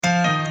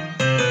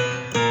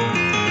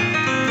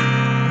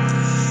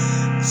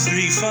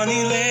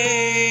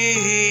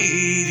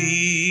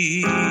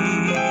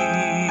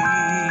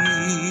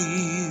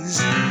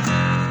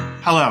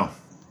Hello.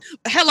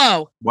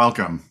 Hello.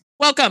 Welcome.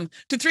 Welcome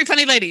to Three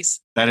Funny Ladies.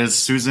 That is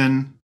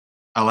Susan,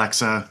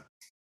 Alexa,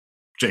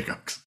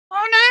 Jacobs.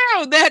 Oh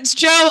no, that's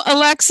Joe,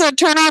 Alexa,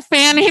 turn off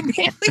Fanny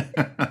Bailey.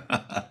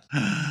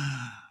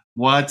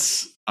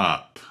 What's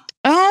up?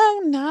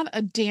 Oh, not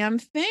a damn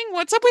thing.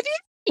 What's up with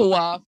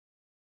you?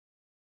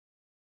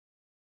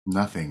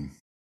 Nothing.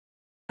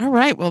 All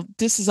right. Well,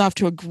 this is off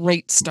to a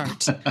great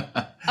start.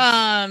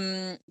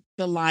 The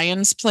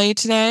Lions play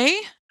today.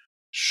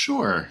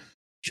 Sure.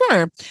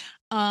 Our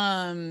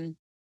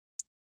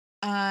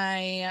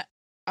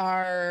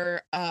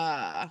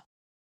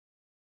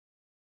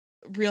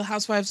Real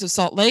Housewives of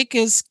Salt Lake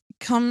is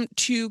come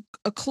to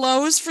a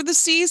close for the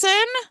season.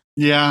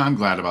 Yeah, I'm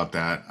glad about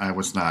that. I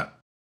was not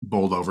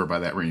bowled over by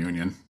that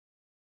reunion.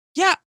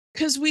 Yeah,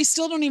 because we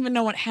still don't even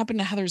know what happened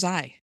to Heather's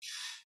eye.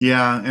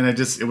 Yeah, and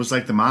it was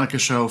like the Monica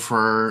show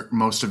for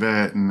most of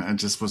it, and I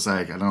just was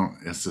like,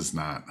 this is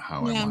not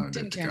how I wanted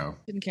it to go.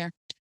 Didn't care.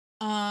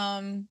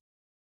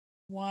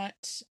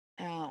 What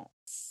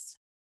else?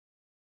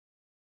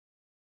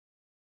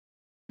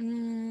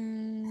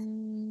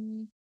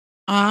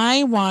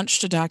 I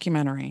watched a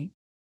documentary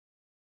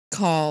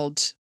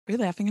called, are you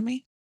laughing at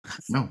me?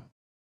 No.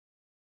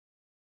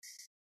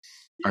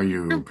 Are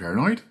you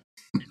paranoid?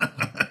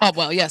 Oh,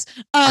 well, yes.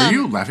 Are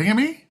you laughing at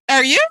me?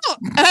 Are you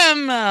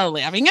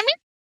laughing at me?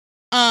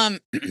 I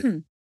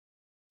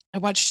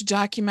watched a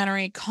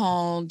documentary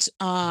called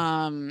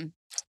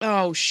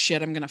oh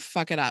shit, I'm gonna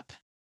fuck it up.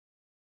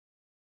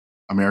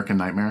 American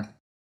Nightmare?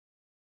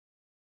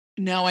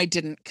 No, I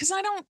didn't, because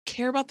I don't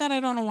care about that. I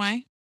don't know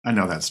why. I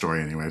know that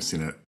story anyway. I've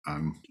seen it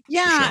on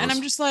yeah, and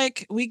I'm just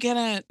like, we get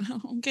it.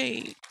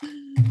 Okay.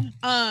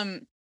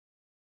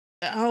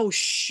 Oh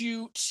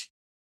shoot.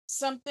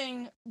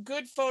 Something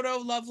Good Photo,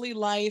 Lovely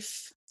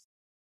Life.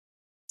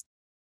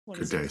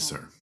 Good day,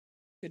 sir.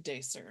 Good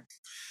day, sir.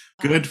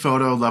 Good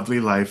Photo, Lovely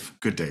Life.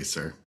 Good day,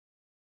 sir.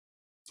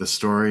 The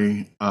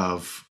story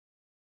of,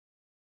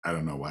 I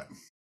don't know what.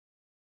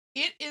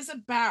 It is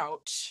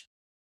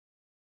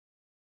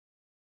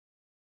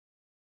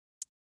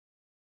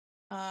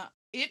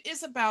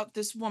about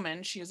this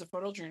woman. She is a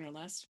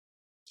photojournalist.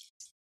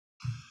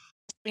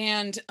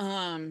 And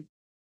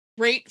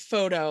Great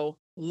Photo,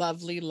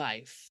 Lovely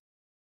Life.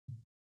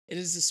 It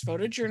is this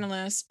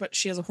photojournalist, but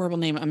she has a horrible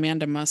name,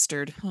 Amanda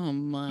Mustard. Oh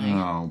my.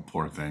 Oh,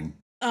 poor thing.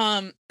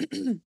 Her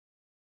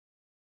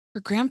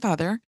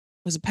grandfather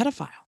was a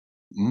pedophile.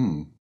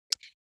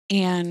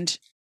 And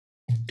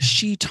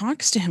she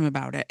talks to him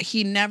about it.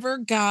 He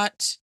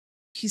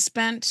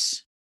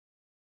spent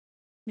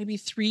maybe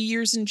 3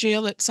 years in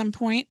jail at some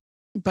point,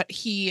 but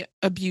he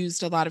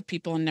abused a lot of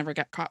people and never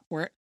got caught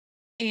for it.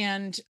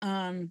 And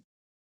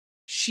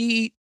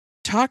she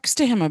talks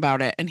to him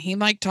about it, and he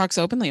talks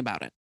openly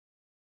about it.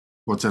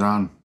 What's it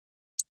on?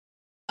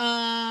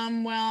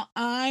 Well,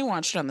 I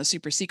watched it on the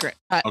Super Secret.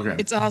 Okay.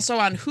 It's also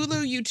on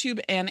Hulu, YouTube,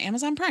 and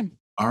Amazon Prime.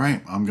 All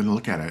right, I'm gonna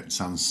look at it. It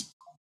sounds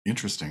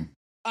interesting.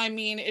 I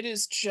mean,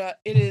 he's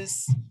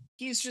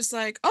just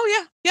like, oh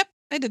yeah, yep,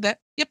 I did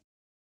that. Yep.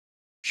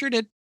 Sure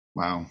did.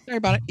 Wow. Sorry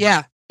about it.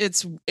 Yeah,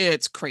 it's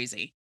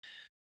crazy.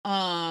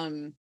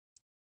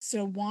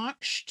 So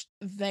watched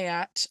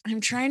that.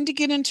 I'm trying to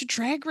get into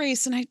Drag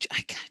Race, and I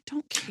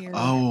don't care.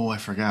 Oh, I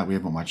forgot. We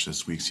haven't watched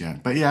this week's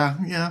yet. But yeah,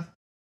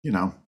 you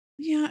know.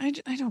 Yeah,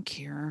 I don't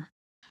care.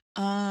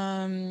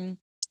 I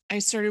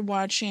started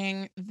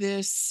watching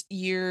this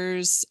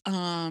year's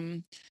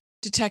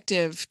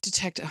Detective.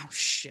 Oh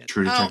shit.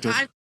 True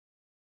Detective?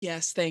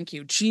 Yes, thank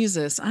you.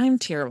 Jesus, I'm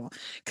terrible.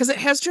 Because it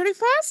has Jodie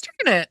Foster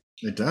in it.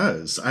 It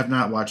does. I've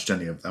not watched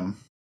any of them.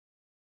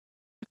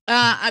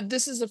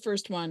 This is the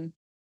first one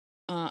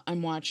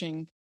I'm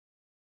watching.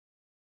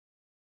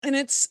 And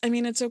it's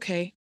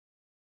okay.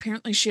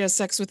 Apparently she has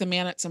sex with a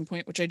man at some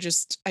point, which I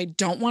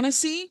don't want to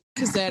see,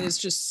 because that is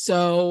just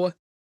so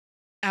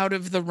out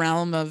of the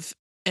realm of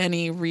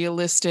any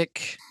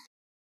realistic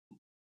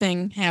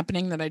thing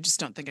happening that I just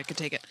don't think I could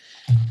take it.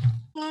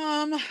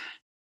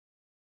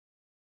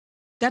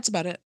 That's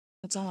about it.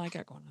 That's all I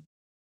got going on.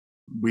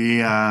 We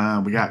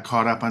got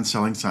caught up on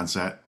Selling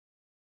Sunset,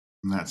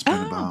 and that's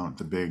been about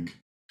the big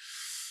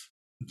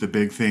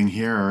thing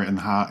here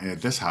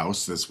at this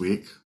house this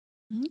week.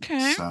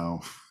 Okay.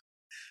 So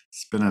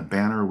it's been a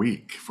banner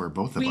week for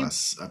both of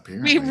us,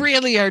 apparently. We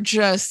really are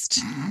just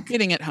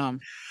getting it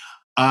home.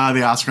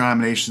 The Oscar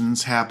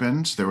nominations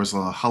happened. There was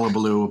a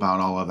hullabaloo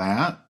about all of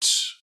that,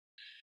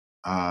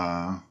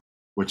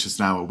 which is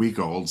now a week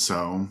old.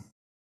 So,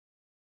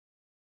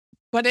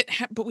 but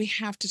we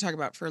have to talk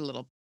about for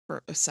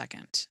a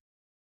second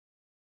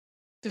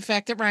the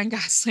fact that Ryan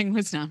Gosling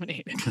was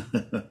nominated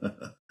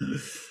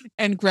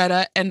and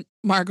Greta and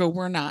Margot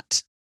were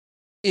not.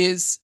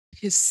 It's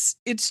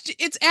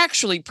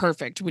actually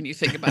perfect when you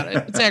think about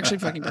it. It's actually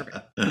fucking perfect.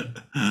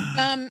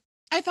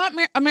 I thought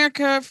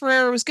America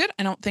Ferrera was good.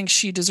 I don't think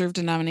she deserved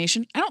a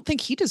nomination. I don't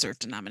think he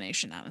deserved a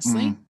nomination,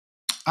 honestly.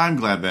 I'm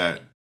glad that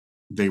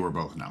they were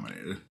both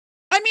nominated.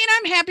 I mean,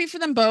 I'm happy for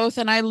them both,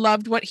 and I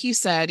loved what he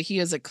said. He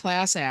is a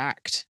class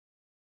act.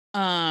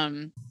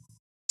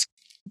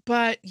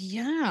 But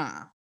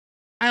yeah,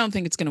 I don't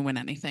think it's going to win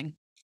anything.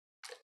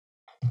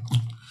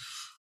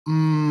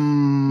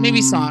 Maybe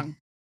Maybe song.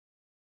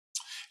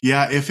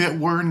 Yeah, if it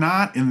were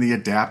not in the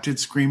adapted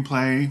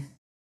screenplay,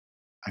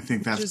 I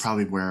think that's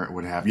probably where it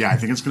would have. Yeah, I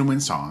think it's going to win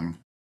song.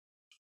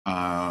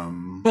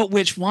 But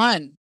which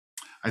one?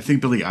 I think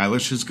Billie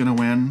Eilish is going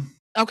to win.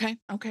 Okay.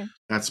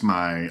 That's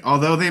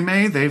although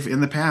they've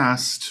in the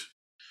past,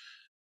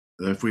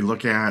 if we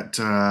look at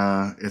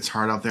It's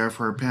Hard Out There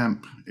for a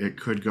Pimp, it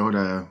could go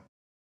to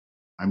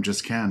I'm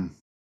Just Ken.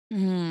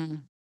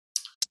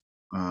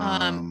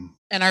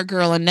 And our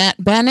girl Annette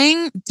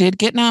Bening did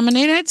get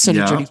nominated. So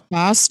did Jodie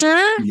Foster.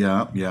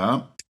 Yeah.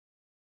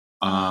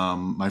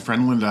 My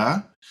friend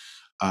Linda,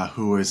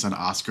 who is an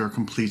Oscar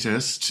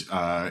completist,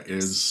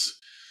 is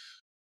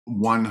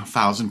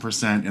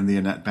 1,000% in the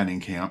Annette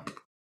Bening camp.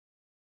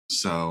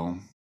 So,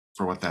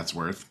 for what that's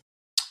worth.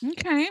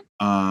 Okay.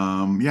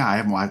 Yeah, I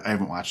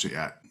haven't watched it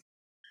yet.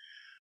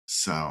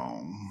 So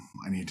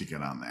I need to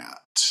get on that.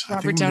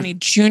 Robert Downey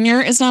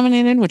Jr. is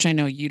nominated, which I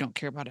know you don't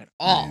care about at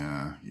all.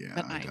 Yeah,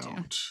 but I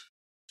don't.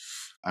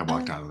 I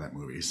walked out of that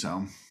movie,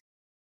 so.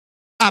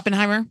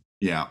 Oppenheimer?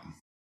 Yeah.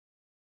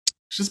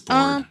 Just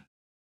bored.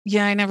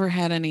 Yeah, I never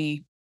had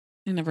any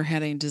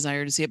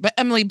desire to see it. But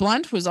Emily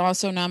Blunt was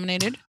also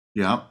nominated.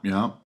 Yep.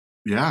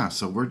 Yeah,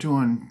 so we're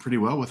doing pretty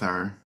well with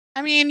our...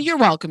 I mean, you're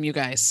welcome, you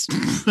guys.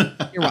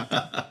 You're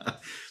welcome.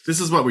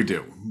 This is what we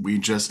do. We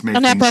just make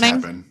things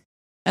happen.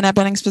 Annette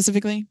Bening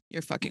specifically,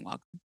 you're fucking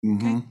welcome.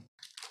 Mm-hmm. Okay?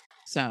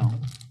 So.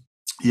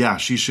 Yeah,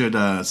 she should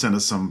send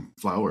us some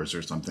flowers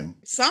or something.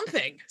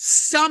 Something.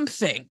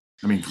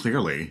 I mean,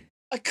 clearly.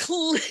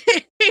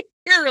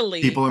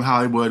 Clearly. People in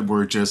Hollywood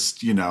were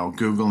just,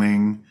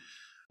 Googling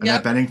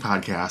Annette Bening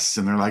podcasts,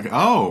 and they're like,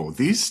 oh,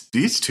 these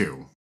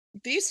two.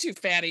 These two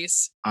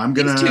fatties.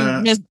 These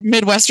two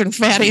Midwestern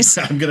fatties.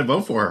 I'm going to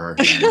vote for her.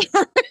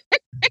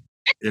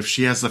 If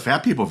she has the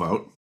fat people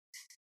vote.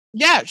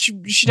 Yeah, she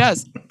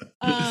does.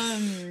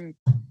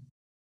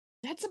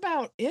 That's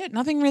about it.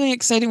 Nothing really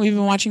exciting. We've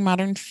been watching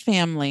Modern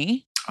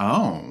Family.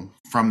 Oh,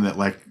 from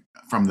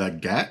the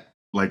get?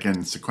 Like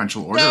in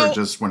sequential order or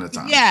just when it's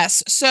on?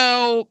 Yes.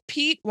 So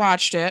Pete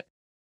watched it,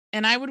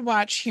 and I would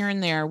watch here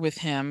and there with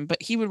him,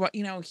 but he would,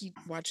 he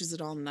watches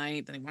it all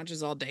night, then he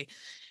watches all day.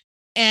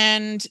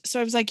 And so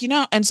I was like,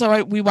 and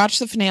so we watched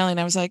the finale, and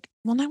I was like,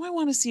 well, now I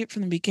want to see it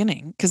from the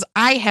beginning because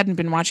I hadn't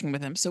been watching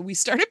with him. So we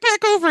started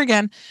back over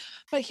again.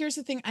 But here's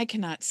the thing. I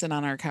cannot sit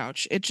on our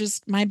couch. It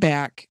just, my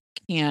back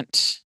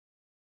can't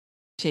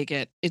take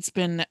it. It's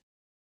been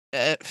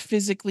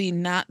physically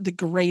not the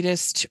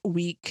greatest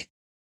week.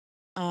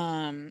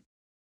 A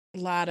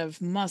lot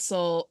of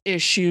muscle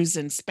issues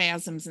and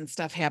spasms and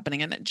stuff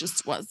happening, and it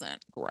just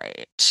wasn't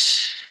great.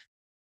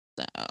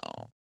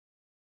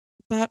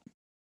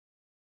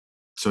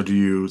 So do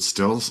you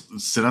still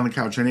sit on the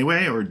couch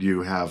anyway, or do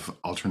you have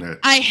alternate?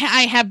 I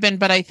have been,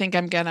 but I think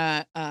I'm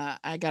gonna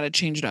I gotta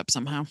change it up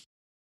somehow.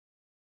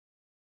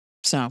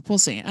 So we'll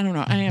see. I don't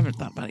know. I haven't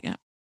thought about it yet.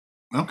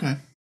 Okay.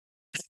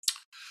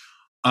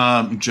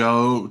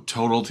 Joe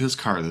totaled his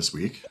car this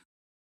week.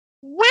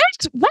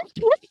 What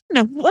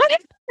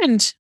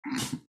happened?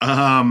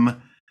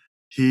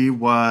 It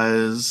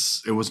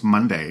was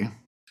Monday.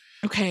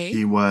 Okay.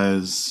 He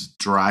was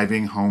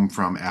driving home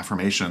from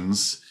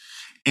Affirmations.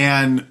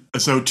 And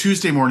so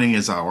Tuesday morning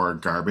is our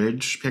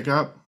garbage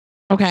pickup.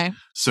 Okay.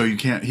 So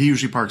he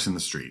usually parks in the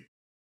street.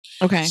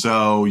 Okay.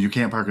 So you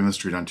can't park in the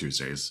street on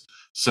Tuesdays.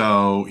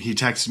 So he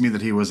texted me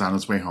that he was on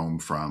his way home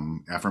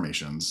from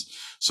Affirmations.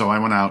 So I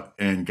went out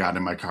and got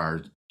in my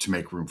car to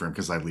make room for him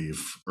because I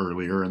leave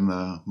earlier in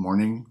the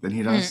morning than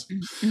he does.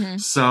 Mm-hmm.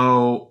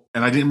 So,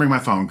 and I didn't bring my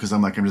phone because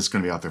I'm just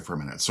going to be out there for a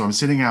minute. So I'm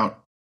sitting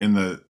out in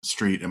the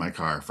street in my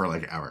car for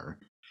like an hour.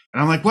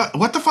 And I'm like,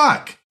 what the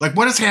fuck? Like,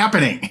 what is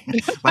happening?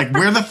 Like,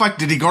 where the fuck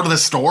did he go to the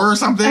store or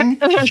something?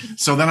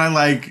 So then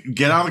I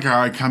get out of the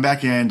car, I come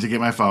back in to get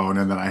my phone.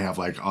 And then I have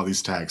all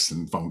these texts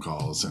and phone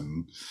calls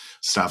and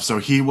stuff. So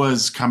he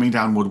was coming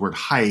down Woodward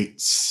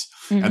Heights,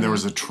 mm-hmm. and there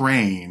was a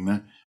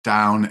train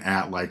down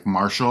at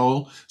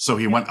Marshall. So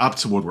he went up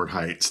to Woodward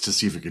Heights to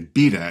see if he could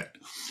beat it.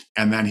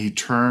 And then he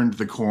turned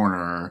the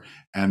corner,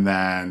 and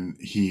then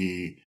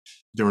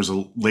there was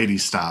a lady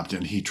stopped,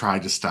 and he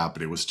tried to stop,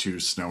 but it was too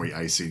snowy,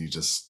 icy, and he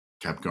just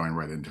kept going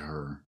right into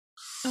her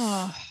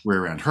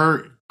rear end.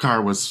 Her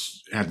car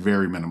had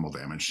very minimal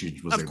damage.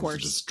 She was able to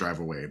just drive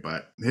away,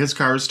 but his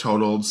car is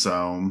totaled.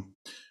 So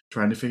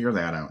trying to figure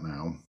that out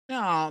now.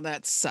 Oh,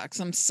 that sucks.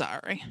 I'm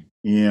sorry.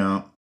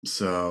 Yeah.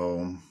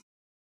 So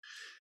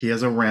he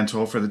has a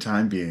rental for the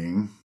time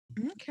being.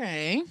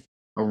 Okay.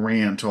 A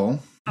rental.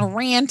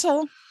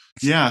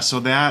 Yeah, so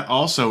that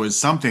also is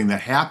something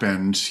that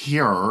happened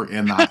here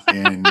in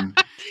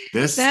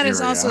this That area.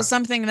 is also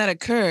something that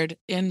occurred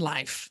in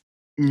life.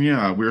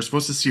 Yeah, we were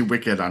supposed to see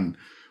Wicked on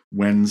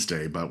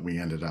Wednesday, but we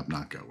ended up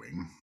not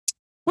going.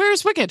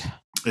 Where's Wicked?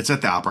 It's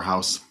at the Opera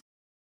House.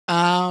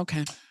 Oh,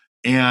 okay.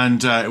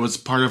 And it was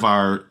part of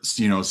our,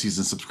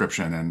 season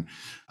subscription. And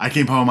I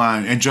came home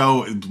and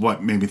Joe,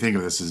 what made me think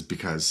of this is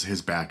because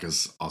his back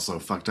is also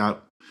fucked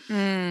up.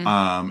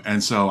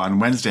 And so on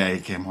Wednesday, I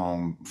came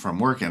home from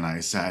work and I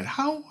said,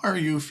 "How are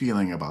you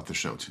feeling about the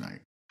show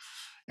tonight?"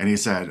 And he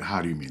said,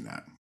 "How do you mean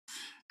that?"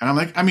 And I'm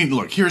like,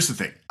 look, here's the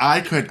thing.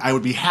 I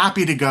would be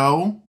happy to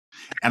go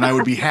and I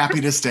would be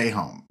happy to stay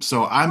home.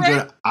 So I'm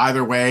good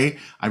either way.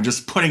 I'm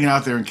just putting it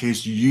out there in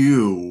case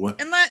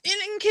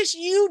in case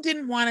you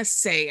didn't want to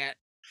say it,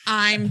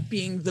 I'm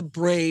being the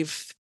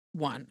brave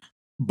one.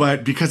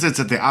 But because it's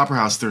at the Opera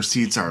House, their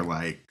seats are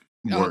like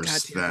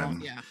worse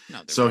than. Yeah.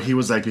 No, so he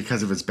was like,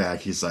 because of his back,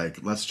 he's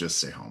like, let's just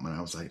stay home. And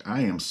I was like,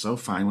 I am so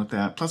fine with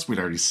that. Plus, we'd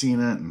already seen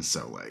it. And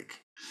so,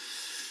 like,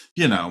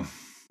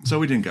 so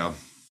we didn't go.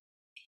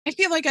 I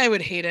feel like I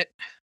would hate it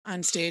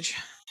on stage.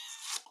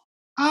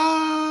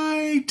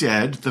 I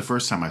did the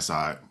first time I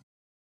saw it.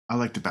 I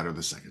liked it better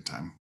the second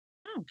time.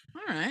 Oh,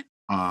 all right.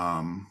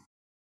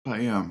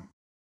 But yeah.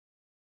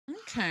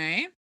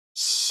 Okay.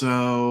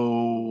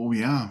 So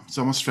yeah, it's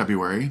almost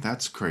February.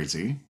 That's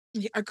crazy.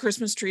 Yeah, our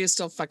Christmas tree is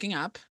still fucking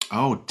up.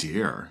 Oh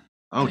dear.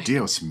 Oh,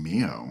 Dios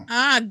mío.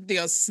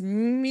 Dios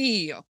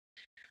mío.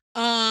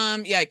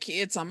 Yeah,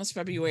 it's almost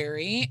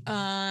February.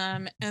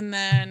 And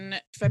then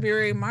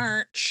February,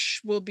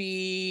 March will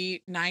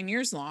be 9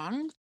 years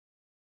long.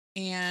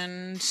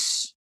 And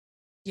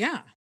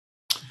yeah.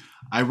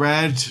 I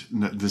read,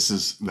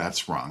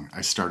 that's wrong.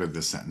 I started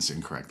this sentence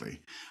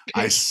incorrectly.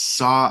 Okay. I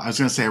was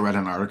going to say I read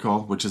an article,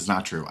 which is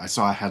not true. I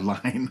saw a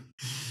headline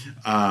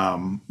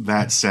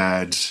that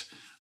said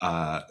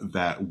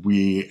that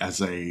we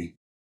as a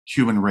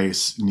human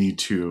race need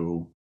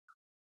to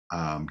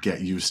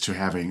get used to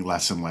having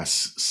less and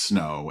less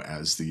snow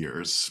as the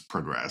years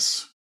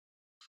progress.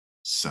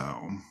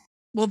 So.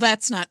 Well,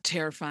 that's not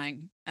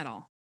terrifying at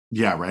all.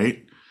 Yeah,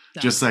 right? So.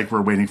 Just like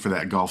we're waiting for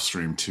that Gulf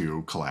Stream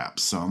to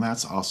collapse. So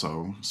that's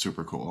also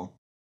super cool.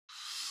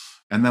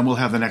 And then we'll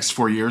have the next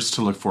 4 years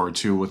to look forward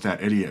to with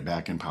that idiot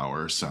back in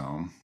power.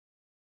 So.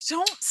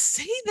 Don't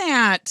say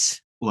that.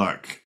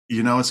 Look,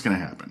 it's going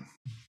to happen.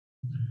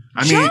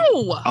 I mean,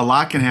 a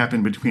lot can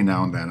happen between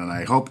now and then, and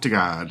I hope to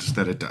God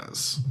that it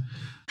does.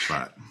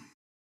 But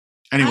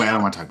anyway, I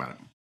don't want to talk about it.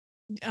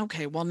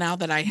 Okay, well, now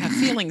that I have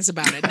feelings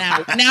about it,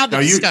 now the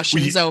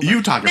discussion's over.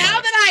 You talk about it.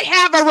 Now that I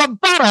have a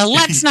rebuttal,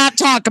 let's not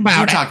talk about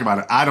it. You talk about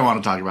it. I don't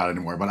want to talk about it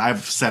anymore, but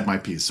I've said my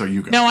piece, so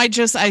you go. No, I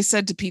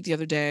said to Pete the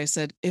other day, I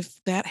said,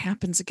 if that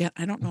happens again,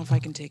 I don't know if I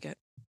can take it.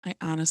 I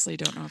honestly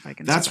don't know if I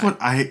can. That's survive.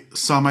 What I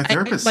saw my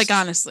therapist.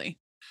 Honestly.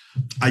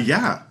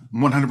 Yeah,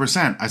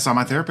 100%. I saw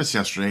my therapist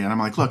yesterday and I'm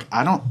like, look,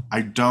 I don't,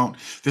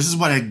 this is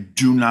what I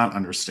do not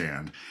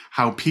understand.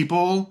 How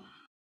people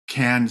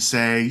can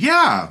say,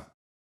 yeah,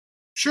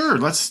 sure,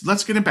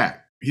 let's get him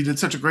back. He did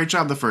such a great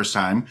job the first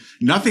time.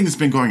 Nothing's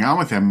been going on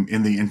with him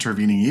in the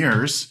intervening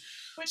years.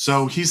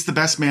 So he's the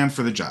best man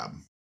for the job.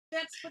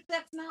 But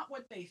that's not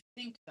what they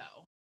think,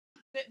 though.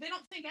 They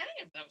don't think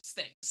any of those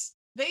things.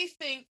 They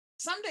think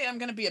someday I'm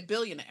going to be a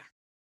billionaire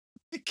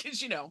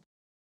because,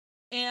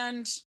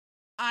 and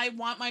I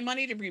want my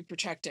money to be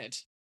protected.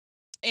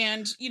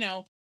 And,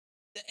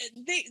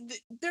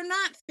 they're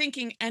not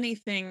thinking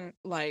anything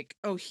like,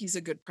 oh, he's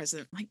a good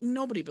president. Like,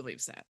 nobody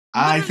believes that.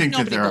 I think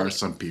that there are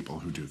some people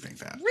who do think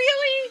that.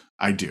 Really?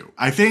 I do.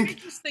 I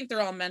just think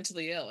they're all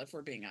mentally ill, if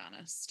we're being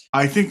honest.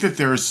 I think that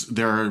there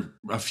are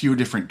a few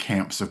different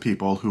camps of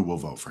people who will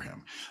vote for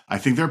him. I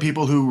think there are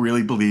people who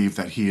really believe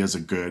that he is a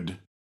good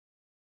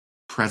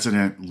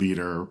president,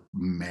 leader,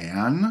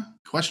 man, ?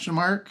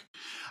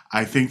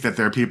 I think that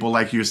there are people,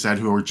 like you said,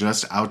 who are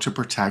just out to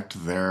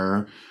protect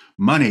their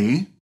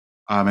money,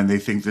 and they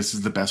think this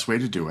is the best way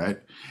to do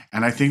it.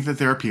 And I think that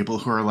there are people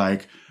who are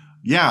like,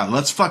 yeah,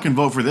 let's fucking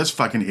vote for this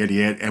fucking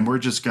idiot, and we're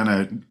just going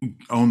to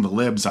own the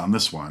libs on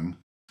this one.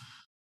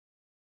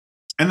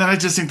 And then I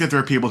just think that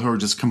there are people who are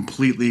just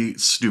completely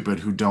stupid,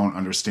 who don't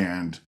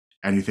understand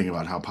anything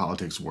about how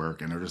politics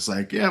work, and they're just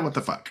like, yeah, what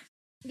the fuck?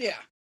 Yeah.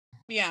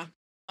 Yeah.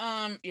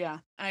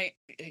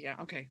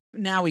 Okay.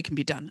 Now we can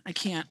be done. I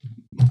can't.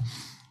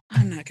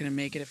 I'm not going to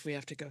make it if we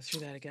have to go through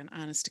that again.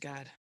 Honest to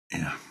God.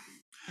 Yeah.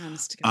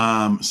 Honest to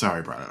God. Sorry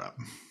I brought it up.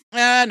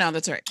 No,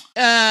 that's all right.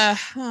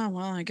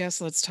 Well, I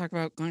guess let's talk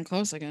about Glenn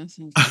Close, I guess.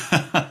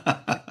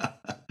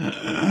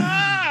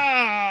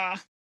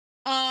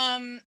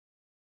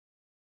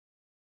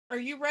 Are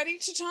you ready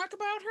to talk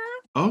about her?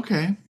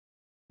 Okay.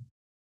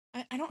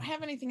 I don't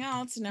have anything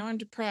else. Now I'm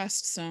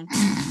depressed, so.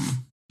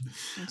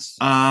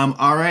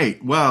 All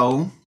right.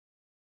 Well,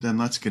 then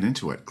let's get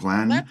into it.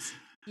 Glenn. Let's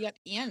get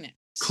in it.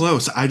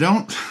 Close. I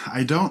don't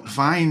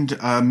find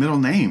a middle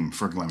name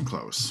for Glenn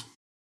Close.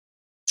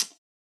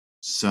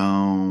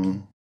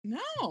 So.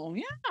 No,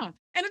 yeah. And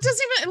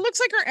it looks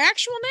like her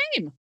actual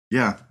name.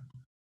 Yeah.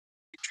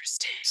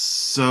 Interesting.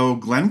 So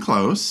Glenn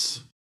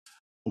Close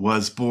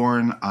was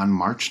born on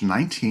March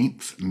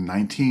 19th,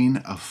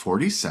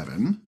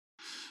 1947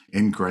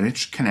 in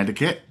Greenwich,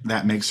 Connecticut.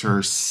 That makes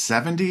her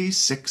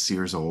 76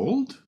 years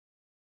old.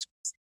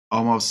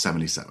 Almost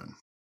 77.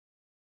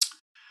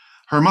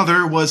 Her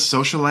mother was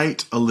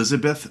socialite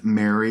Elizabeth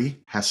Mary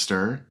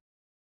Hester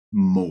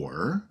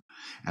Moore,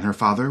 and her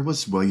father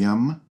was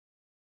William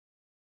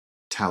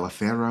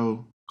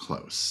Taliaferro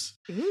Close.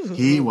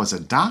 He Ooh. was a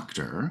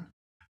doctor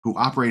who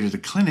operated a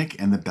clinic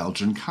in the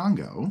Belgian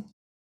Congo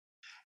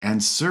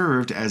and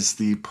served as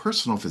the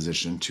personal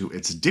physician to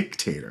its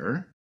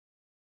dictator,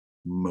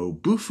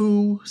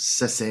 Mobutu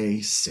Sese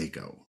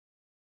Seko.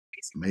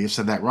 I may have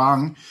said that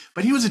wrong,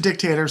 but he was a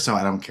dictator, so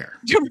I don't care.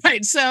 You're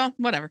right. So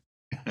whatever.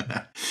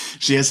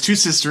 She has two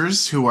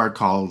sisters who are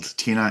called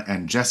Tina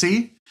and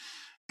Jessie,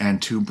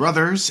 and two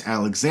brothers,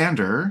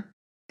 Alexander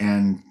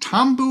and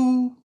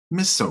Tambu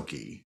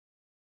Misoki,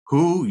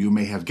 who, you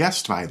may have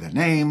guessed by the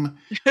name,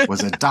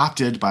 was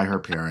adopted by her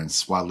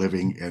parents while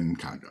living in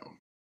Congo.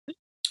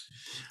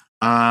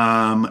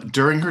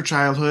 During her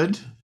childhood,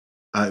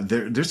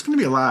 there's going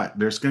to be a lot.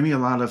 There's going to be a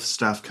lot of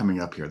stuff coming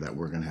up here that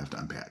we're going to have to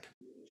unpack.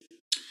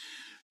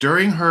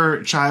 During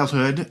her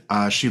childhood,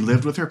 she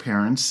lived with her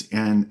parents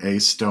in a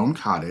stone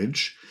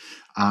cottage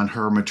on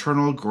her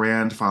maternal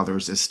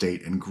grandfather's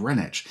estate in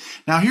Greenwich.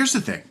 Now, here's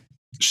the thing.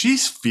 She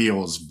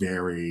feels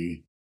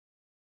very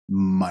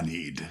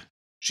moneyed.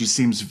 She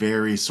seems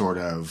very sort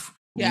of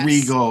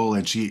regal,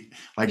 and she,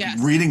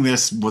 reading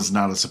this was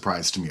not a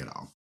surprise to me at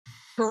all.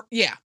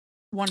 Yeah,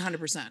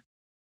 100%.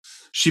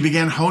 She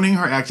began honing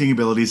her acting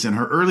abilities in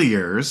her early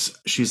years.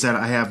 She said,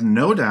 I have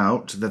no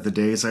doubt that the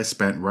days I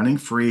spent running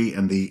free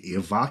in the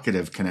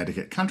evocative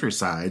Connecticut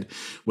countryside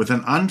with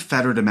an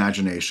unfettered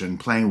imagination,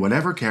 playing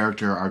whatever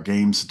character our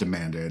games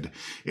demanded,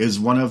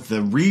 is one of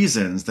the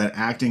reasons that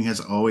acting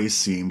has always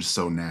seemed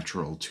so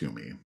natural to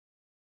me.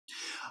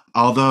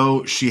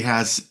 Although she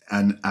has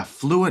an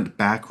affluent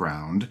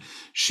background,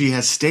 she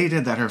has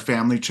stated that her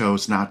family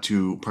chose not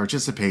to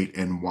participate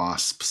in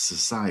WASP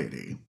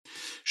society.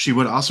 She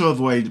would also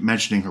avoid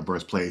mentioning her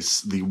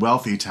birthplace, the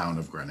wealthy town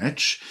of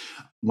Greenwich,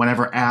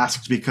 whenever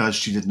asked, because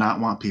she did not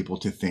want people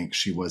to think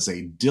she was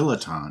a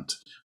dilettante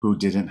who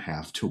didn't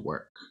have to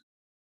work.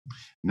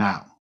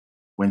 Now,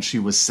 when she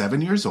was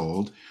 7 years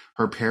old,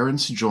 her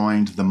parents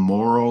joined the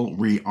Moral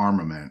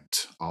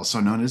Rearmament, also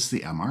known as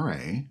the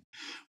MRA,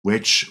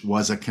 which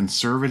was a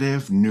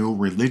conservative new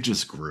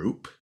religious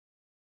group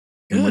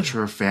in which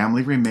her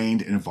family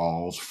remained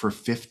involved for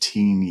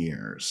 15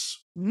 years.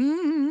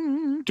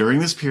 During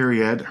this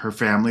period, her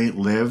family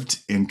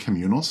lived in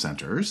communal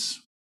centers,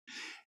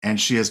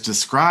 and she has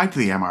described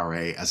the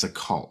MRA as a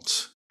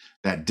cult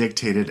that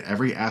dictated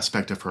every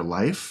aspect of her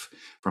life,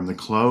 from the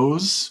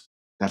clothes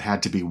that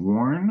had to be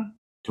worn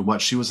to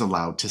what she was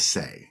allowed to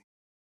say.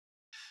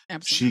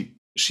 Absolutely.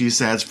 She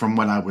says, from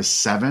when I was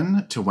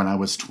 7 to when I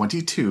was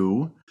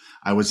 22,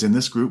 I was in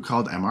this group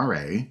called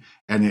MRA,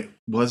 and it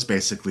was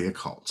basically a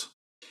cult.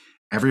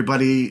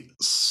 Everybody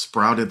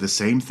spouted the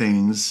same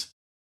things.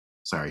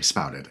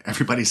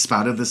 Everybody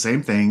spouted the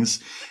same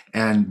things,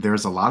 and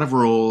there's a lot of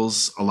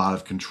rules, a lot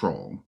of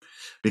control.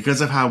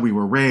 Because of how we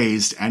were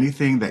raised,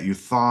 anything that you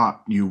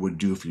thought you would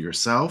do for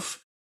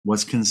yourself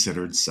was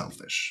considered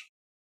selfish.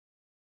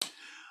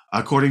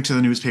 According to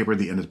the newspaper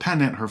The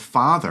Independent, her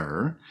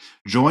father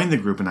joined the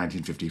group in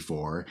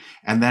 1954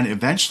 and then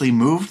eventually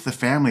moved the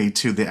family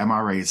to the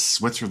MRA's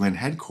Switzerland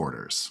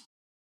headquarters.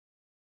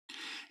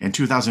 In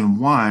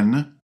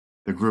 2001,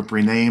 the group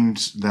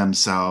renamed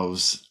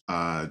themselves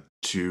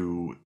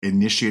to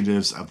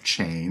Initiatives of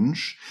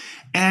Change,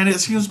 and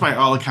it seems by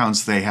all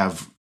accounts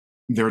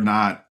they're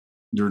not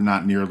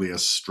nearly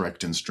as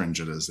strict and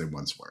stringent as they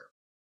once were.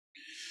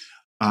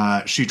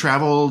 She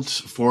traveled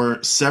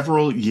for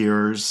several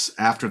years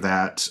after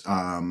that,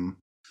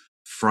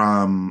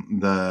 from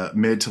the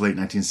mid to late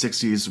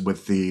 1960s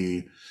with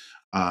the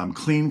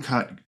Clean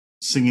Cut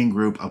singing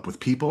group Up With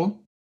People.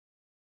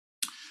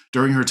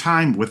 During her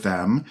time with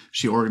them,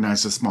 she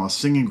organized a small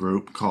singing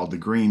group called the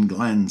Green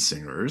Glen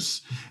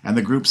Singers, and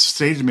the group's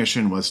stated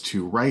mission was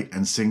to write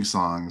and sing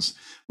songs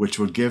which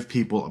would give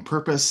people a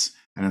purpose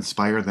and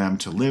inspire them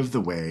to live the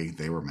way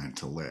they were meant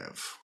to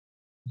live.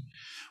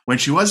 When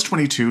she was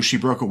 22, she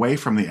broke away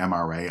from the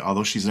MRA,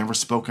 although she's never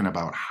spoken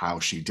about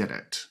how she did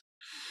it.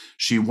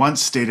 She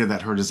once stated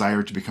that her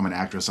desire to become an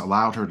actress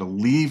allowed her to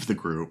leave the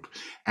group,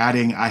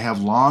 adding, I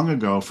have long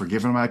ago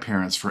forgiven my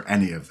parents for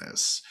any of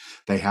this.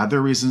 They had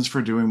their reasons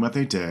for doing what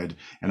they did,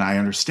 and I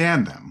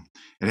understand them.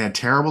 It had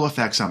terrible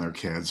effects on their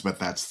kids, but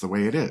that's the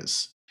way it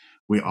is.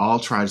 We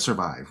all try to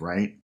survive,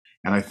 right?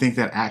 And I think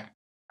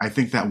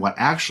that what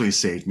actually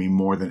saved me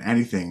more than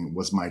anything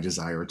was my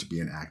desire to be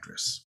an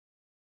actress.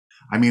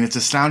 I mean, it's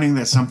astounding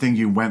that something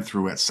you went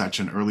through at such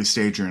an early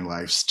stage in your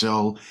life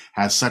still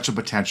has such a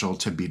potential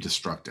to be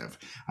destructive.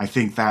 I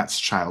think that's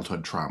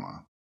childhood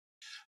trauma.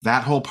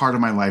 That whole part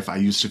of my life I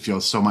used to feel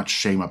so much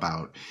shame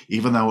about,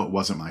 even though it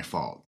wasn't my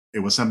fault. It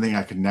was something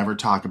I could never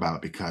talk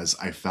about because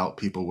I felt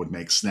people would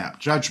make snap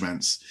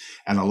judgments,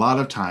 and a lot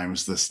of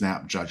times the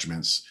snap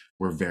judgments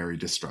were very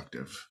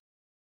destructive.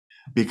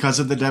 Because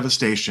of the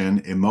devastation,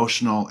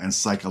 emotional and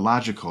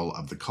psychological,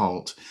 of the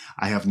cult,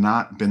 I have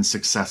not been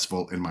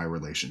successful in my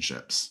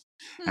relationships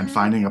and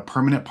finding a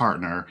permanent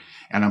partner,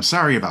 and I'm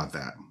sorry about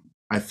that.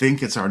 I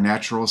think it's our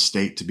natural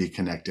state to be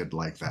connected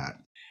like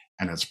that,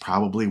 And it's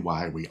probably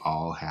why we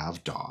all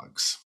have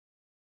dogs.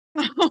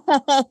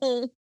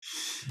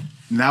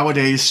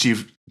 Nowadays,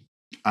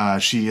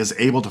 she is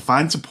able to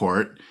find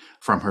support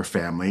from her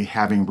family,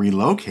 having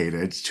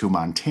relocated to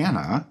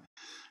Montana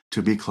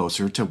to be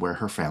closer to where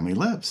her family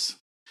lives.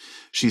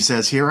 She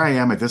says, "Here I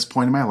am at this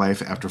point in my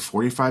life after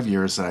 45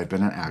 years that I've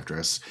been an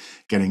actress,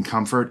 getting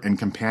comfort and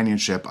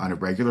companionship on a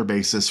regular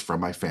basis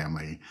from my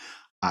family.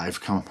 I've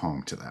come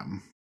home to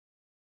them."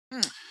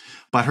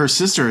 But her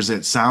sisters,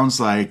 it sounds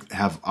like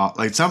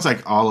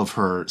all of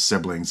her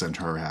siblings and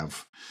her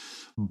have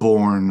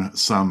borne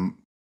some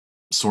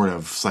sort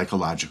of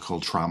psychological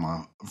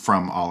trauma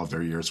from all of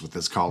their years with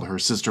this cult. Her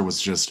sister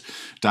was just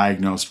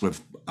diagnosed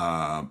with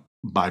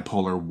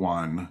bipolar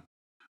 1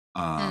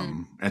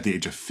 at the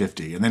age of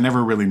 50, and they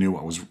never really knew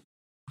what was,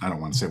 I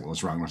don't want to say what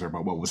was wrong with her,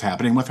 but what was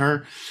happening with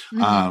her.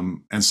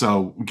 And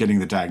so getting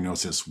the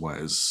diagnosis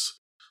was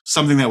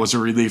something that was a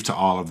relief to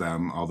all of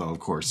them, although of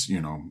course,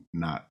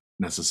 not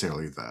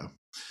necessarily the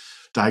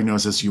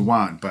diagnosis you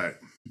want, but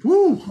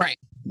whoo, right.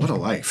 What a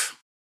life.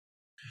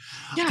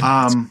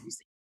 Yeah.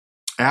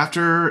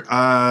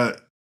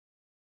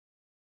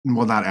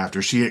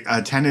 She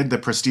attended the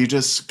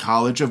prestigious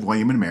College of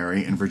William and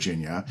Mary in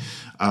Virginia,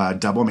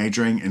 double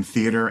majoring in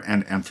theater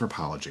and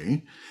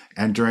anthropology.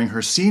 And during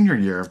her senior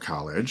year of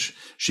college,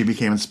 she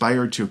became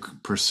inspired to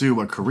pursue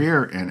a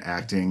career in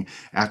acting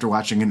after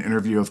watching an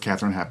interview of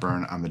Katharine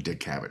Hepburn on The Dick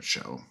Cavett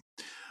Show.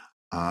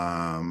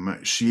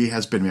 She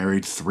has been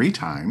married 3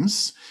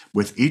 times,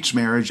 with each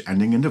marriage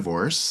ending in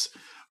divorce.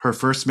 Her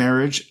first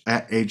marriage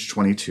at age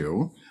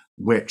 22,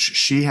 which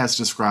she has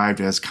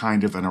described as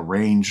kind of an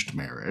arranged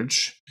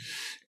marriage,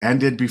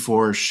 ended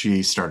before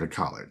she started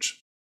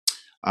college.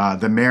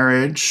 The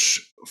marriage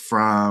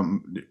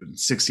from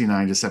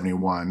 69 to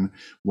 71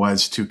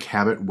 was to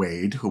Cabot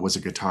Wade, who was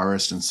a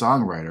guitarist and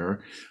songwriter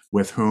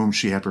with whom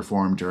she had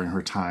performed during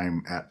her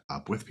time at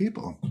Up With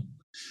People.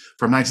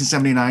 From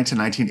 1979 to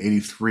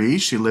 1983,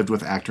 she lived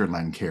with actor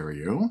Len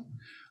Cariou,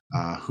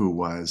 who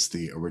was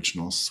the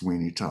original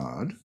Sweeney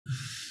Todd.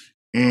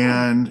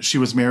 And she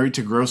was married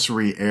to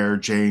grocery heir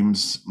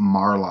James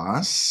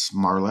Marlas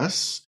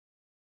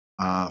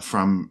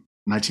from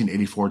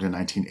 1984 to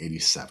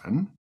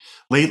 1987.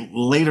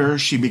 Later,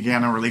 she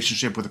began a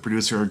relationship with the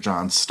producer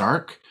John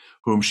Stark,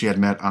 whom she had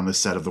met on the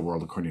set of The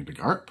World According to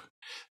Garp.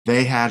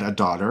 They had a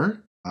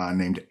daughter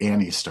named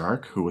Annie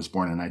Stark, who was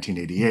born in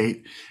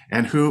 1988,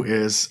 and who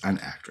is an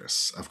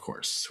actress, of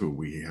course, who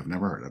we have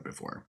never heard of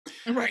before.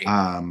 Right.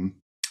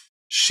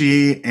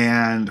 She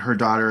and her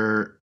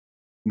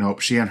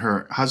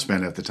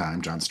husband at the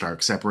time, John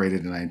Stark,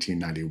 separated in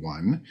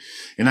 1991.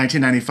 In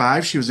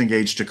 1995, she was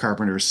engaged to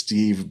carpenter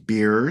Steve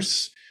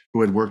Beers,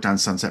 who had worked on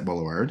Sunset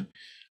Boulevard.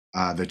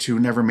 The two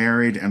never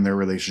married, and their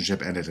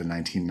relationship ended in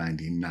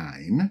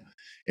 1999.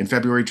 In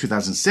February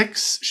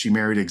 2006, she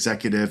married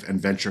executive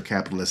and venture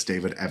capitalist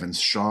David Evans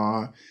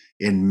Shaw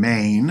in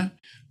Maine,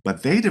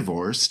 but they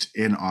divorced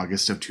in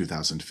August of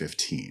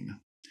 2015.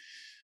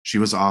 She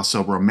was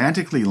also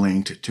romantically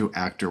linked to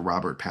actor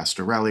Robert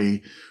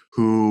Pastorelli,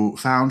 who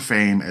found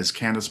fame as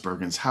Candice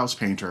Bergen's house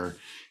painter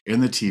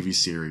in the TV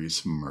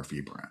series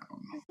Murphy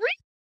Brown.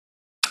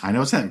 I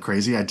know, isn't that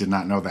crazy? I did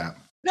not know that.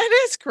 That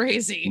is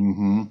crazy.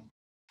 Mm-hmm.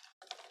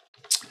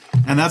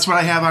 And that's what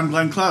I have on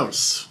Glenn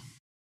Close.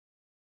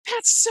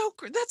 That's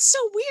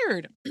so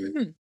weird.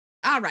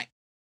 All right.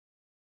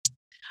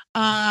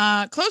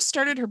 Close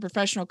started her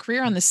professional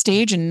career on the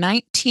stage in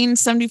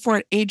 1974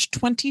 at age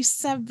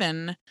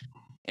 27.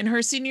 In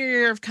her senior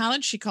year of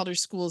college, she called her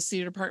school's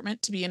theater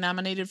department to be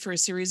nominated for a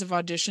series of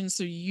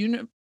auditions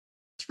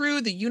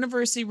through the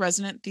University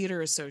Resident Theater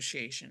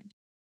Association.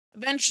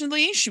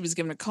 Eventually, she was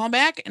given a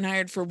callback and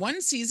hired for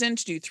 1 season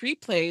to do 3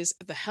 plays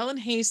at the Helen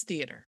Hayes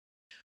Theater.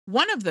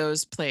 One of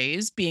those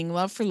plays being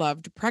Love for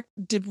Love,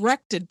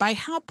 directed by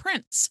Hal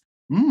Prince.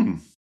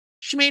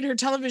 She made her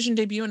television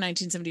debut in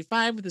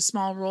 1975 with a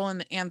small role in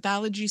the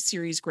anthology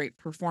series Great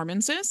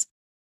Performances.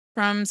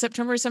 From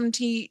September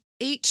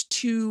 78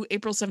 to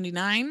April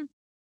 79,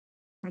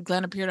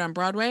 Glenn appeared on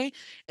Broadway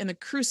in the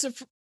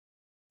Crucifer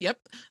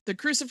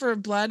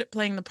of Blood,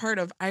 playing the part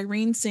of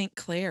Irene St.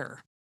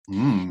 Clair. I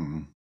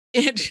don't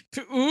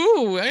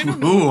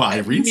know. Ooh,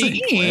 Irene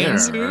St. Clair.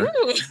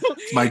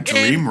 It's my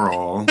dream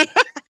role.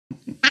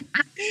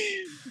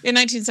 In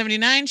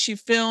 1979, she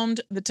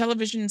filmed the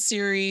television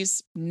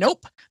series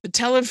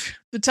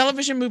the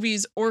television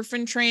movies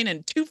Orphan Train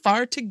and Too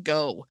Far to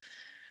Go.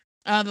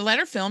 The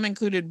latter film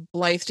included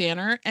Blythe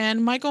Danner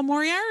and Michael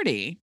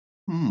Moriarty.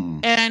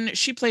 And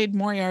she played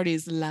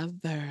Moriarty's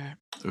lover.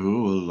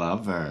 Ooh,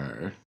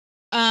 lover.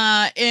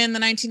 In the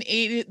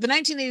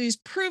 1980s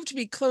proved to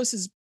be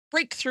Close's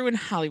breakthrough in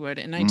Hollywood.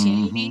 In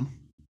 1980,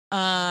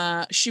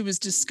 she was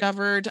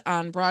discovered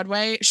on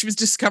Broadway.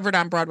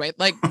 Like,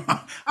 like,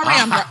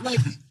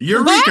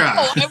 Eureka!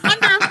 Wow, I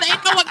wonder if they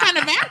know what kind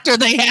of actor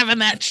they have in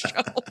that show.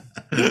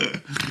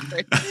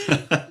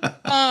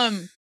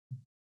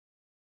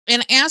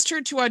 and asked her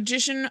to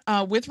audition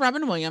with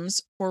Robin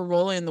Williams for a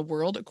role in The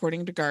World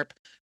According to Garp,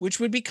 which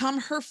would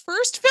become her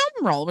first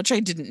film role, which I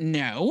didn't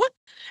know,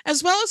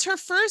 as well as her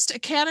first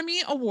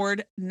Academy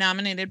Award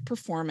nominated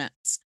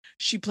performance.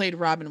 She played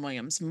Robin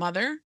Williams'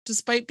 mother,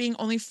 despite being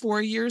only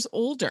 4 years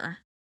older.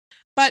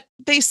 But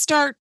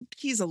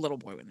he's a little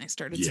boy when they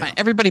start. It's fine.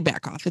 Everybody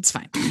back off. It's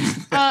fine.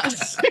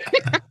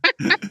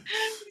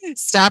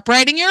 Stop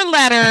writing your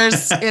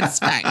letters. It's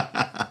fine.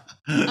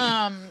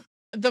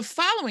 The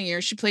following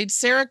year, she played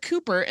Sarah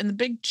Cooper in The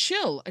Big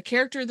Chill, a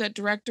character that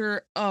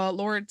director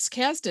Lawrence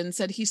Kasdan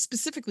said he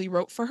specifically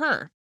wrote for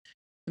her.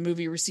 The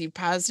movie received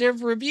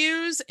positive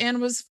reviews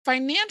and was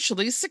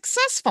financially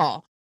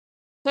successful.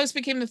 Close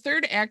became the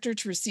third actor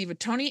to receive a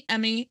Tony,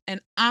 Emmy,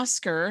 and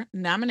Oscar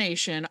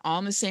nomination all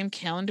in the same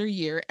calendar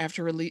year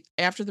after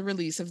the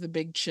release of The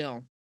Big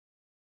Chill.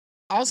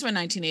 Also in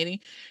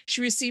 1980,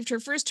 she received her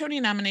first Tony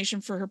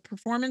nomination for her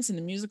performance in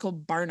the musical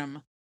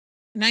Barnum.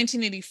 In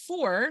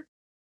 1984,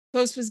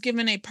 Close was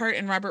given a part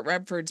in Robert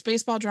Redford's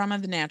baseball drama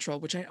The Natural,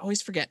 which I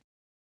always forget.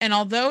 And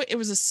although it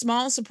was a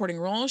small supporting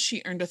role,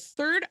 she earned a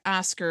third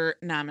Oscar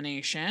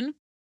nomination.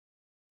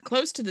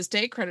 Close to this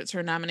day credits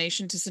her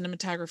nomination to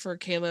cinematographer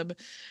Caleb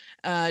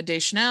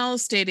Deschanel,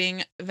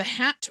 stating, "The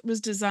hat was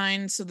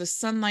designed so the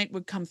sunlight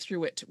would come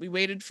through it. We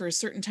waited for a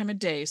certain time of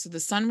day, so the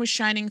sun was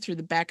shining through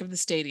the back of the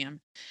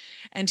stadium.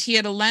 And he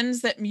had a lens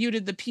that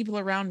muted the people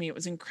around me. It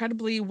was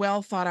incredibly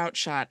well thought out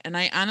shot. And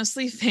I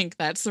honestly think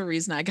that's the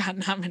reason I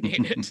got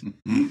nominated."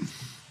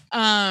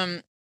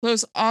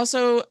 Close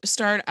also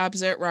starred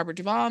opposite Robert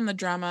Duvall in the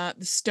drama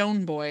The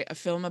Stone Boy, a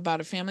film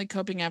about a family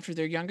coping after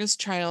their youngest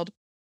child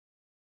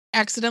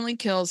accidentally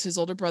kills his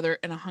older brother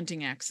in a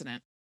hunting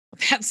accident.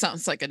 That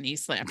sounds like a knee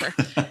slapper.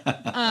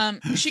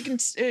 She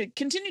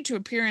continued to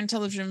appear in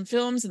television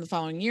films in the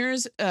following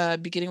years,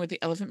 beginning with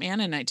The Elephant Man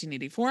in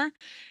 1984.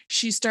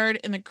 She starred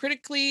in the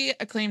critically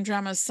acclaimed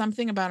drama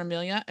Something About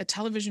Amelia, a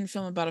television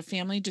film about a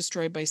family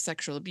destroyed by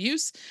sexual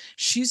abuse.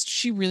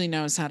 She really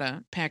knows how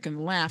to pack in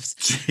the laughs.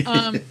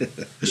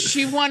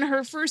 She won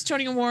her first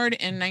Tony Award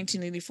in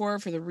 1984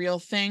 for The Real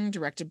Thing,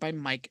 directed by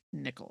Mike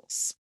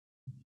Nichols.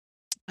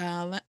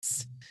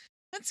 Let's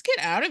get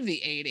out of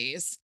the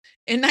 80s.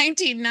 In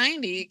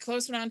 1990,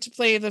 Close went on to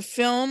play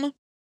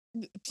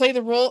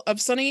the role of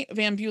Sonny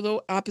Van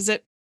Bulow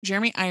opposite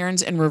Jeremy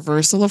Irons in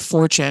Reversal of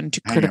Fortune to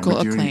critical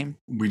acclaim.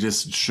 We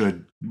just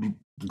should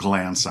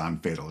glance on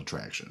Fatal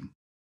Attraction.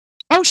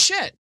 Oh,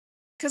 shit.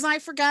 Because I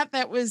forgot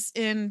that was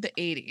in the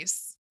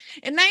 80s.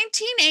 In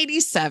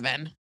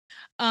 1987,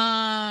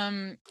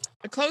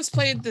 Close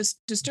played this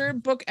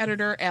disturbed book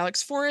editor,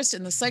 Alex Forrest,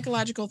 in the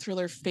psychological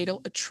thriller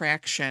Fatal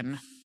Attraction.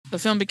 The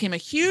film became a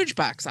huge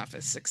box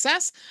office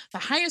success, the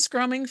highest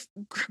grossing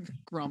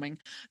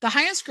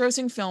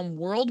film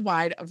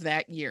worldwide of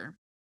that year.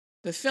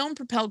 The film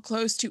propelled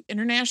Close to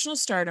international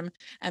stardom,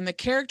 and the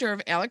character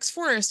of Alex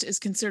Forrest is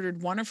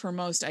considered one of her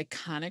most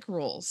iconic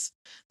roles.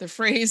 The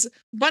phrase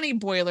bunny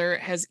boiler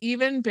has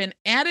even been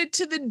added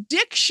to the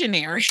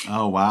dictionary.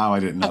 Oh, wow.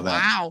 I didn't know that.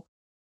 Wow.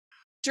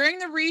 During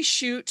the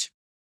reshoot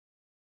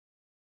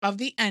of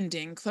the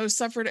ending, Close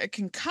suffered a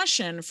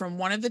concussion from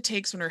one of the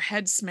takes when her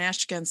head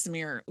smashed against the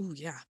mirror. Ooh,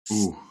 yeah.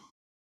 Ooh.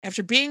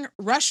 After being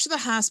rushed to the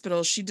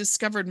hospital, she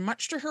discovered,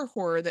 much to her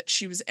horror, that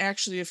she was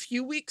actually a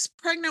few weeks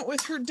pregnant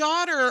with her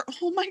daughter.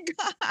 Oh, my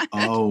God.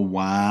 Oh,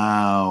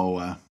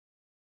 wow.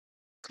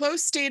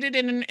 Close stated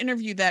in an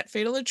interview that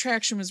Fatal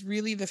Attraction was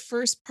really the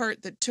first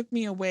part that took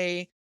me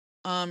away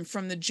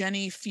from the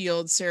Jenny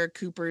Field, Sarah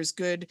Cooper's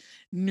good,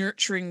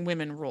 nurturing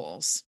women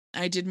roles.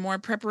 I did more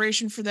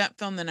preparation for that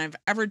film than I've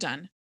ever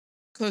done.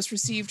 Close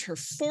received her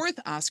fourth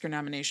Oscar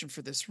nomination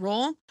for this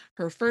role,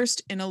 her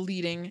first in a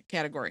leading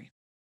category.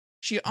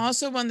 She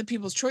also won the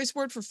People's Choice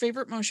Award for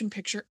Favorite Motion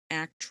Picture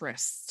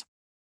Actress.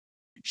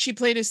 She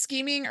played a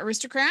scheming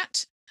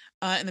aristocrat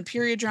in the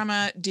period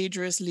drama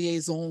Dangerous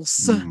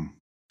Liaisons.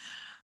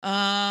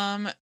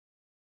 Yeah,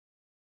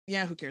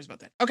 who cares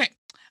about that? Okay.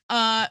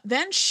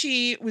 Then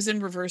she was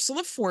in Reversal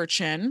of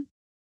Fortune.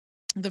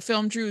 The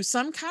film drew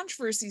some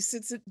controversy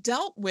since it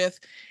dealt with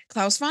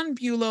Klaus von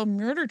Bülow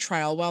murder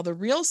trial while the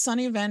real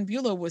Sonny Van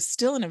Bülow was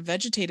still in a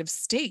vegetative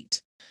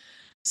state.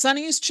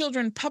 Sonny's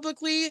children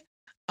publicly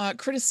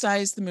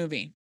criticized the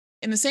movie.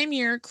 In the same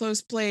year,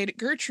 Close played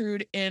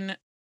Gertrude in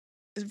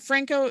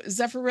Franco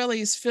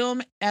Zeffirelli's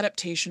film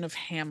adaptation of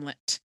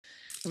Hamlet.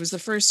 It was the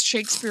first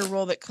Shakespeare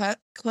role that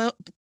that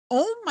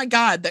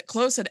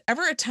Close had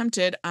ever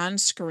attempted on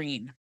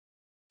screen.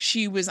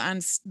 She was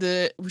on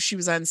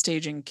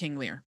stage in King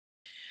Lear.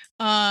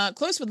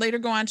 Close would later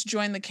go on to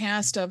join the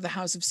cast of The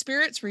House of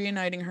Spirits,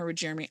 reuniting her with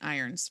Jeremy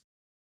Irons.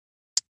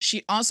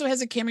 She also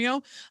has a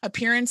cameo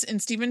appearance in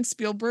Steven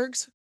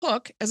Spielberg's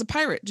Hook as a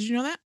pirate. Did you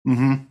know that?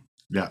 Mm-hmm.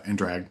 Yeah, in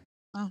drag.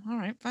 Oh, all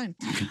right, fine.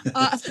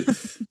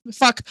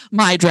 Fuck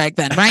my drag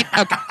then, right?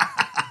 Okay.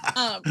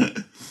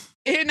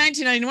 In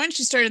 1991,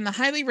 she starred in the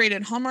highly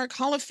rated Hallmark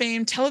Hall of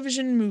Fame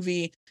television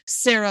movie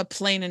Sarah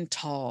Plain and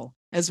Tall,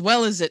 as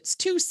well as its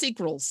two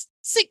sequels,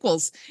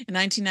 sequels. In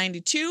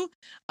 1992,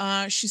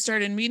 she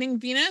starred in Meeting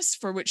Venus,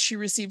 for which she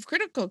received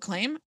critical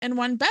acclaim and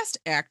won Best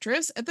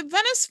Actress at the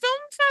Venice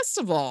Film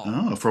Festival.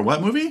 Oh, for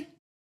what movie?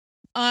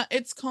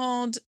 It's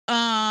called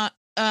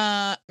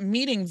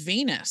Meeting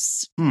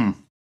Venus. I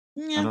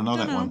Yeah, don't know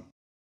that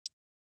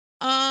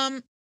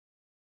one.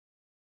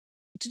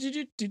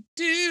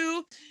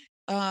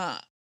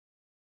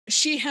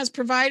 She has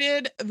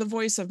provided the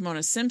voice of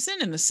Mona Simpson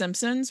in The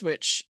Simpsons,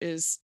 which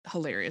is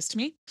hilarious to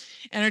me.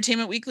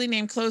 Entertainment Weekly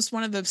named Close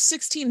one of the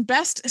 16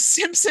 best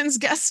Simpsons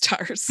guest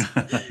stars.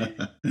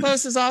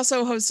 Close has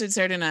also hosted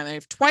Saturday Night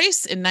Live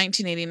twice in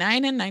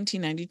 1989 and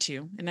 1992.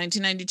 In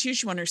 1992,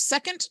 she won her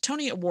second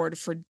Tony Award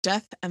for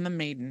Death and the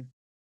Maiden.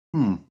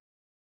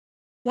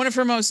 One of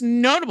her most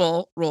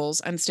notable roles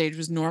on stage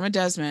was Norma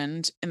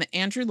Desmond in the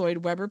Andrew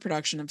Lloyd Webber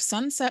production of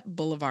Sunset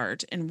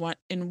Boulevard, in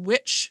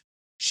which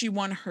she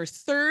won her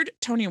third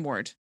Tony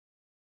Award.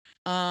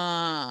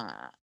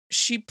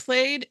 She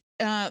played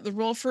the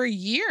role for a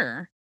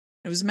year.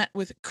 It was met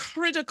with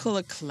critical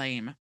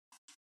acclaim.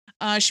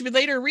 She would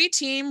later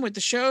re-team with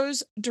the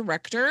show's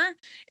director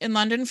in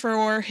London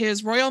for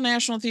his Royal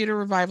National Theatre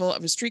revival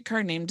of A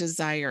Streetcar Named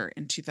Desire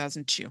in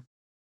 2002.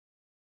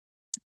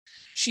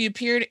 She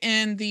appeared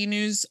in the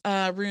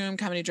newsroom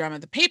comedy drama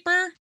The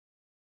Paper,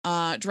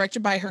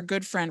 directed by her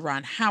good friend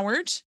Ron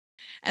Howard.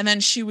 And then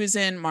she was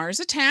in Mars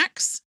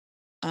Attacks.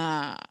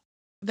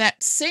 That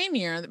same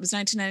year, that was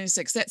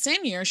 1996, that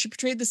same year, she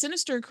portrayed the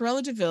sinister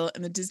Cruella de Vil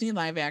in the Disney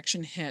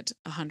live-action hit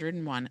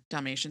 101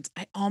 Dalmatians.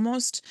 I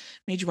almost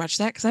made you watch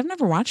that because I've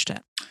never watched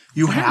it.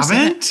 You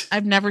haven't?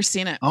 I've never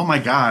seen it. Oh my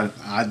God.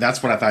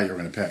 That's what I thought you were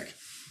going to pick.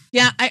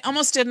 Yeah, I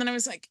almost did. And then I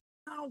was like,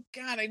 oh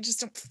God, I just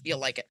don't feel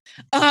like it.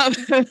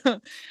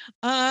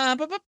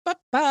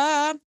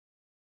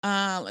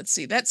 Let's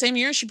see. That same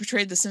year, she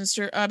portrayed the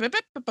sinister.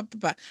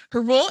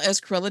 Her role as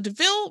Cruella de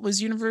Vil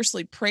was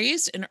universally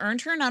praised and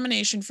earned her a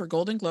nomination for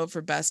Golden Globe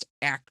for Best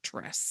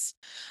Actress.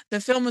 The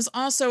film was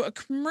also a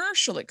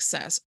commercial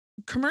success,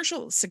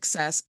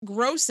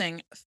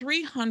 grossing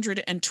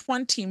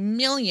 $320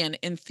 million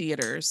in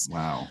theaters.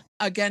 Wow.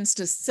 Against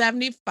a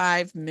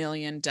 $75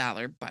 million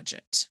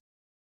budget.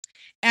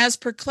 As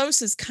per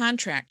Close's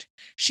contract,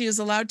 she is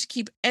allowed to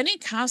keep any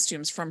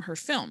costumes from her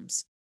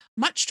films.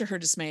 Much to her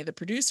dismay, the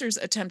producers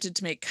attempted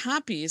to make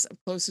copies of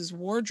Close's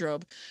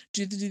wardrobe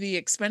due to the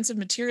expensive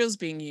materials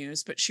being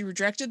used, but she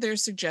rejected their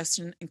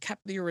suggestion and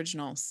kept the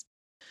originals.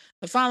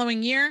 The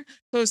following year,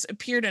 Close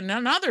appeared in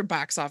another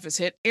box office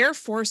hit, Air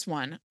Force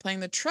One,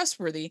 playing the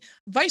trustworthy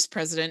vice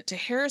president to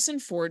Harrison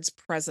Ford's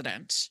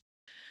president.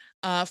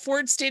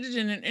 Ford stated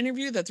in an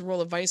interview that the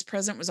role of vice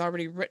president was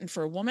already written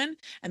for a woman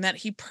and that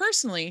he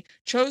personally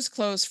chose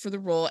Close for the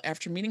role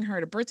after meeting her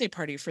at a birthday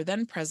party for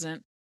then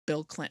President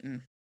Bill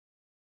Clinton.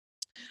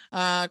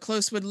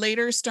 Close would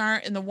later star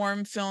in the war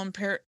film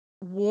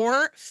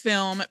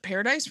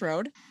Paradise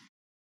Road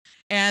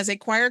as a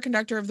choir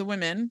conductor of the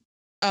women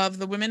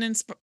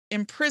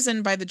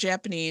imprisoned by the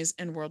Japanese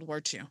in World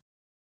War II.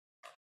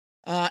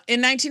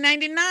 In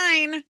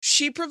 1999,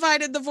 she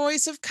provided the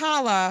voice of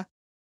Kala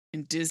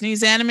in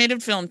Disney's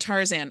animated film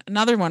Tarzan.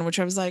 Another one which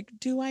I was like,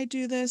 do I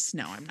do this?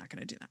 No, I'm not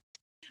going to do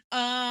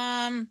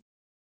that.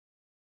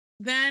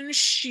 Then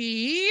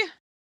she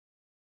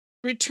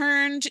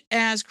returned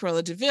as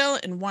Cruella de Vil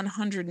in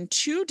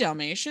 102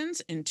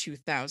 Dalmatians in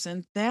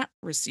 2000. That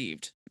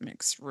received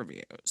mixed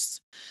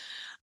reviews.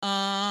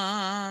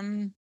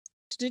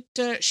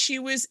 She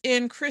was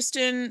in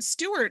Kristen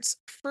Stewart's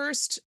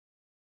first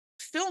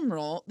film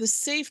role, The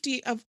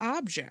Safety of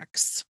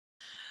Objects,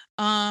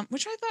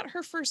 which I thought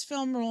her first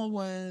film role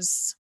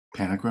was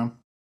Panic Room.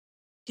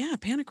 Yeah,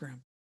 Panic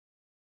Room.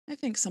 I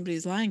think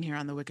somebody's lying here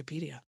on the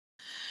Wikipedia.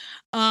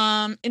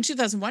 In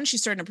 2001, she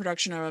started a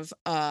production of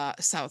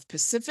South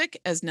Pacific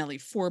as Nellie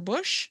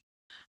Forbush.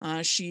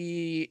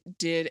 She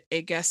did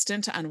a guest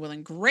stint on Will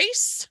and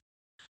Grace.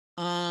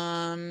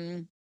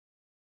 What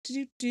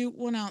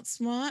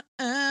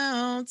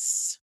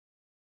else?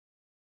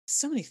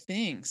 So many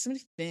things.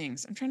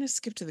 I'm trying to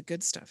skip to the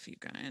good stuff, you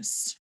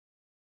guys.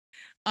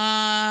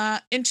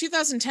 In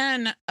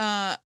 2010,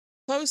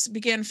 Close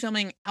began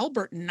filming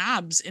Albert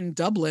Nobbs in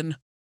Dublin.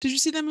 Did you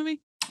see that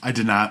movie? I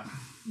did not.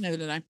 Neither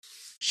did I.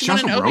 She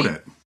also wrote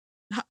it.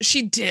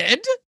 She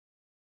did?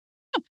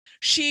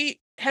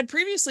 She had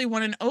previously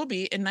won an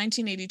Obie in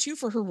 1982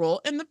 for her role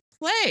in the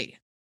play.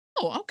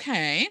 Oh,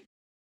 okay.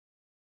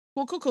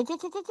 Cool.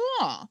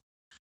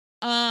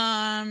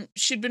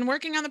 She'd been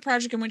working on the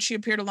project in which she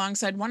appeared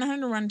alongside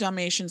 101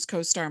 Dalmatians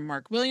co-star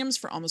Mark Williams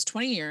for almost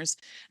 20 years,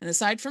 and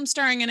aside from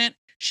starring in it,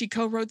 she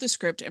co-wrote the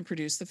script and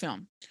produced the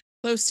film.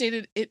 Close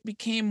stated it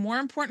became more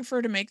important for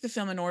her to make the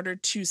film in order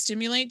to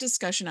stimulate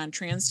discussion on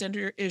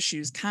transgender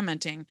issues,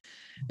 commenting,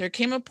 "There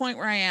came a point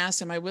where I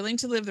asked, am I willing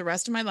to live the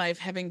rest of my life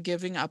having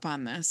given up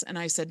on this? And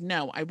I said,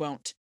 no, I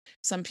won't.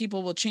 Some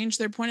people will change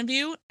their point of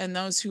view, and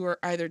those who are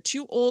either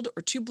too old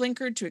or too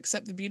blinkered to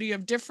accept the beauty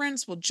of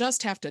difference will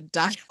just have to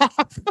die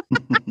off."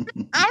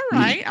 All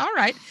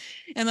right.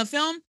 In the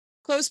film,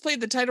 Close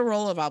played the title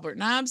role of Albert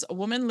Nobbs, a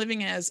woman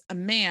living as a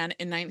man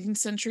in 19th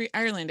century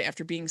Ireland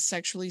after being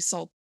sexually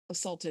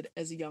assaulted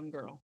as a young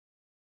girl.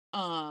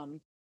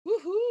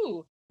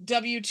 Woohoo!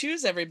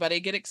 W2s, everybody,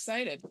 get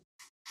excited.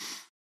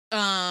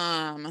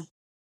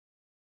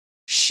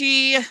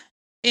 She,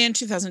 in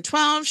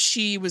 2012,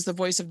 she was the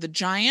voice of the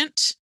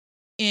giant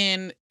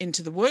in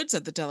Into the Woods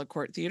at the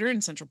Delacorte Theater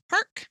in Central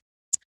Park.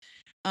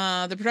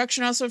 The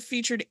production also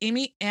featured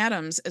Amy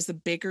Adams as the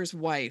baker's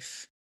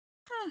wife.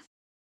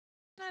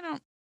 I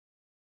don't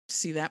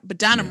see that, but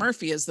Donna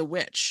Murphy as the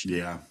witch.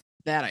 Yeah,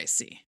 that I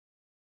see.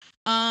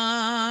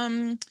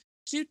 In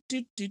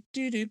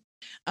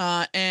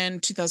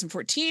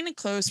 2014,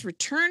 Close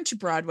returned to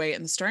Broadway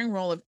in the starring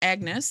role of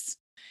Agnes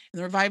in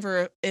the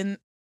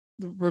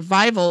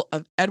revival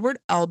of Edward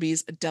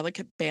Albee's A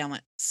Delicate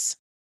Balance.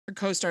 Her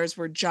co-stars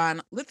were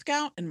John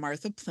Lithgow and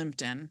Martha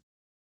Plimpton.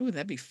 Ooh,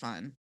 that'd be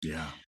fun.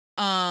 Yeah.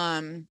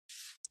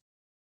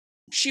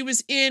 She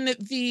was in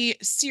the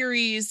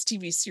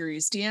TV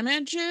series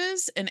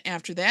Damages, and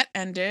after that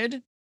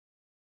ended,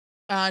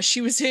 she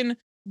was in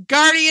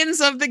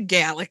Guardians of the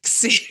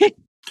Galaxy.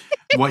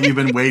 What you've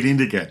been waiting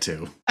to get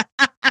to.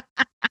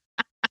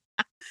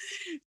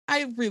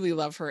 I really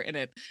love her in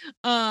it.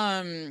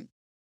 And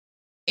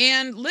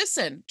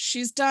listen,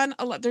 she's done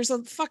a lot. There's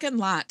a fucking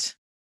lot.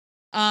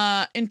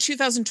 In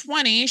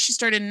 2020, she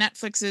starred in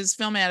Netflix's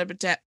film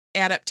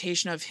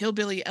adaptation of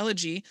Hillbilly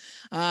Elegy,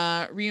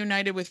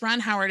 reunited with Ron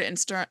Howard and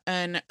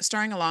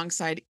starring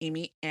alongside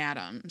Amy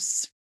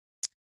Adams.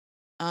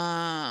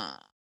 While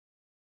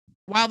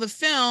the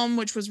film,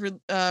 which was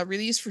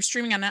released for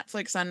streaming on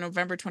Netflix on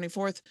November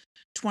 24th,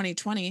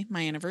 2020,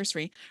 my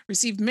anniversary,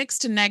 received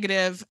mixed to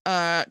negative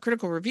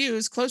critical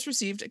reviews, Close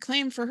received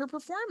acclaim for her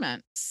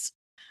performance.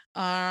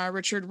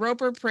 Richard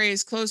Roper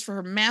praised Close for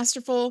her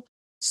masterful,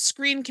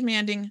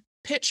 screen-commanding,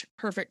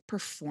 pitch-perfect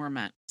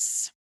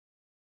performance.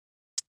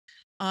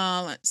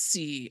 Let's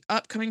see.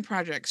 Upcoming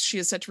projects. She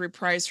is set to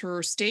reprise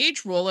her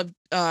stage role of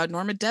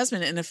Norma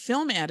Desmond in a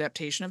film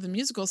adaptation of the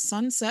musical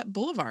Sunset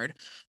Boulevard,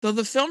 though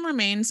the film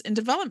remains in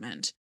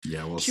development.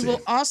 Yeah, we'll see. She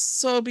will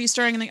also be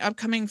starring in the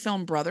upcoming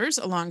film Brothers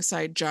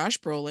alongside Josh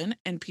Brolin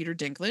and Peter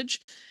Dinklage.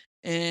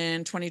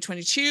 In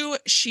 2022,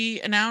 she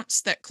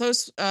announced that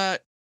Close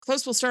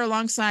will star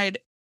alongside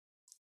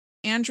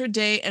Andra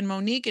Day and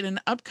Monique in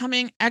an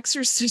upcoming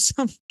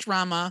exorcism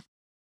drama,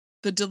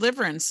 The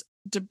Deliverance,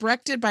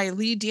 directed by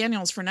Lee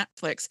Daniels for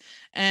Netflix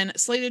and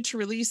slated to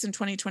release in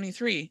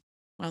 2023.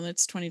 Well,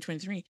 it's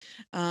 2023.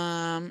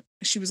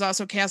 She was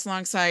also cast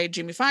alongside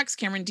Jamie Foxx,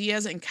 Cameron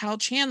Diaz, and Kyle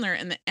Chandler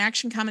in the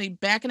action comedy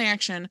Back in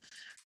Action,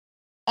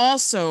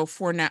 also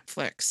for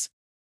Netflix.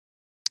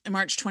 In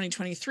March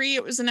 2023,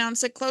 it was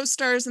announced that Close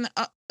stars in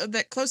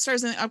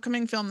the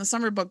upcoming film The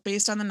Summer Book,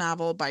 based on the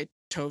novel by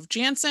Tove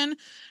Jansson,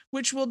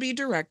 which will be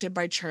directed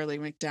by Charlie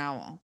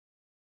McDowell.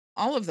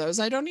 All of those,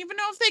 I don't even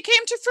know if they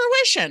came to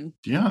fruition.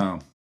 Yeah.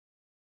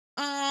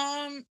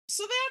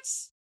 So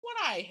that's what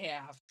I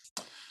have.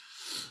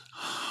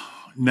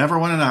 Never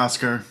won an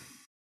Oscar.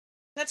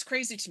 That's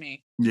crazy to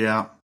me.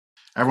 Yeah.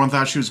 Everyone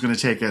thought she was going to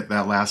take it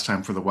that last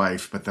time for The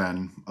Wife, but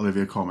then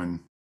Olivia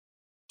Colman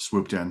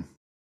swooped in.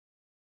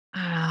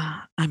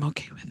 I'm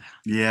okay with that.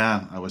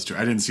 Yeah, I was too. I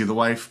didn't see The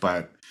Wife,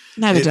 but...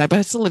 Neither did I, but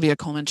it's Olivia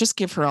Colman. Just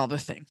give her all the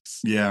things.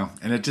 Yeah,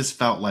 and it just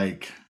felt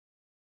like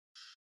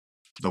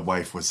The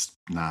Wife was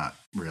not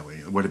really.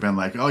 It would have been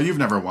like, oh, you've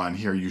never won.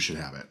 Here, you should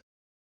have it.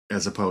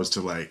 As opposed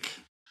to like,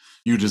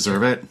 you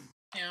deserve it.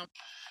 Yeah.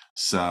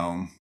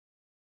 So...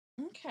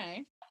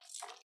 Okay.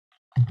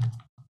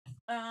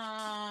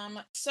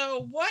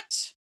 So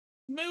what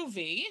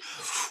movie?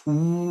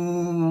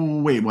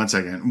 Ooh, wait 1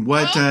 second.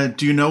 What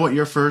do you know what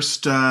your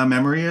first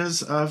memory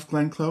is of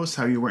Glenn Close?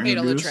 How you were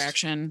introduced?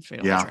 Fatal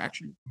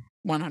Attraction.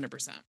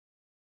 100%.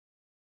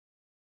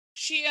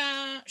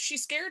 She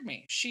scared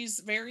me. She's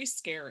very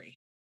scary.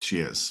 She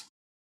is.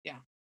 Yeah.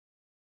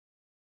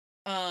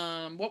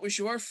 What was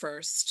your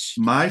first?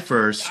 My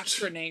first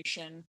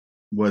indoctrination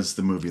was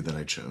the movie that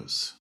I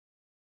chose.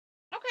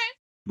 Okay.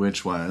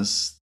 Which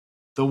was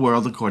The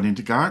World According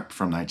to Garp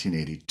from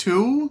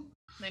 1982.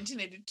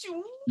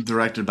 1982.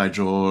 Directed by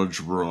George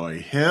Roy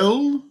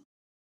Hill.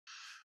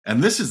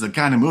 And this is the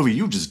kind of movie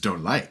you just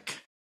don't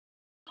like.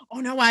 Oh,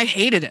 no, I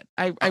hated it.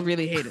 I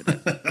really hated it.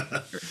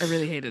 I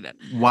really hated it.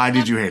 Why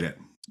did you hate it?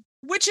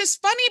 Which is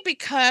funny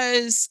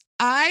because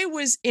I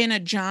was in a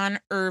John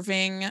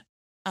Irving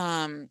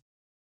time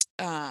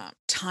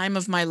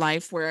of my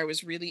life where I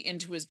was really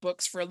into his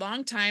books for a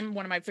long time.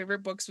 One of my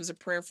favorite books was A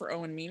Prayer for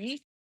Owen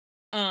Mimi.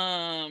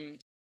 And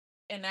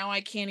now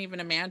I can't even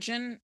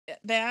imagine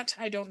that.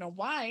 I don't know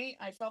why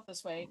I felt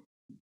this way.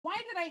 Why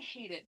did I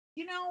hate it?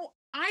 You know,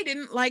 I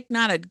didn't like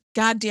not a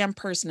goddamn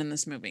person in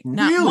this movie.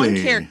 Not one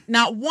character.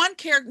 Not one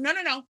character.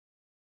 No.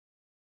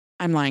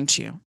 I'm lying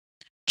to you.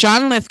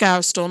 John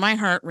Lithgow stole my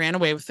heart, ran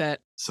away with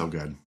it. So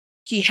good.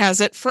 He has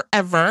it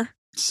forever.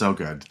 So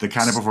good. The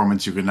kind of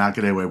performance you could not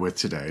get away with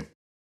today.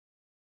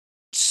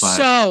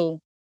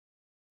 So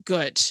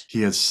good.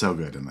 He is so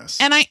good in this.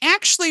 And I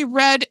actually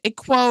read a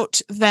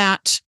quote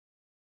that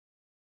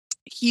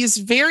he is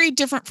very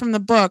different from the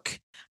book.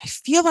 I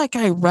feel like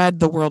I read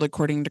The World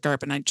According to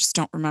Garp, and I just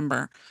don't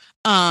remember.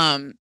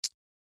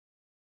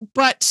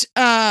 but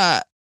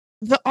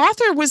the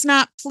author was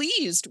not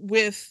pleased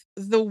with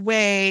the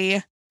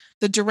way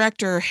the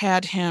director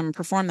had him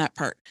perform that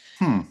part.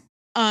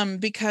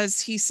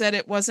 Because he said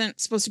it wasn't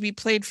supposed to be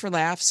played for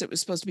laughs. It was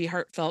supposed to be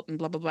heartfelt and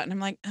blah, blah, blah. And I'm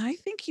like, I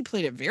think he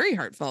played it very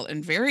heartfelt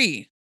and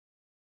very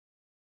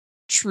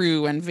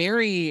true and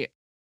very,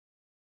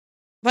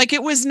 like,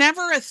 it was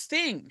never a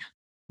thing.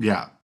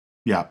 Yeah.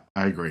 Yeah,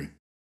 I agree.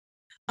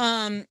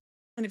 And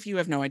if you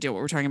have no idea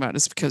what we're talking about,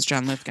 it's because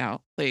John Lithgow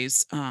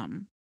plays a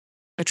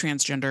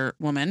transgender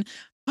woman.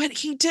 But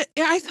he did,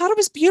 I thought it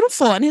was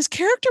beautiful, and his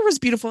character was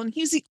beautiful, and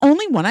he's the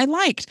only one I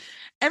liked.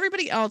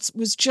 Everybody else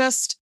was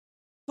just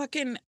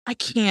fucking, I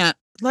can't.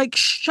 Like,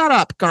 shut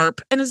up,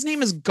 Garp. And his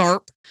name is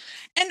Garp.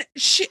 And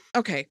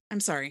okay, I'm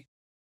sorry.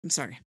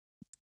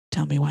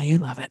 Tell me why you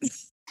love it.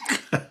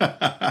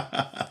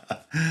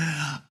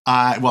 Well,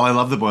 I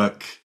love the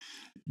book.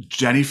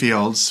 Jenny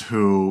Fields,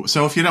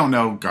 so if you don't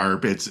know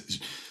Garp, it's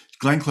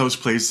Glenn Close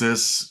plays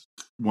this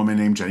woman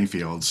named Jenny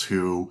Fields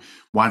who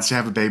wants to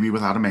have a baby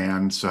without a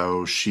man.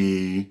 So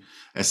she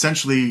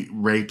essentially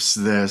rapes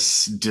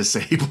this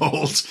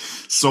disabled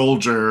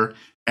soldier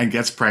and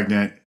gets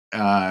pregnant,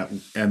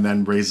 and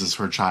then raises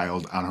her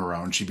child on her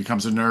own. She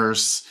becomes a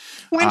nurse.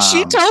 When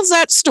she tells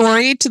that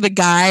story to the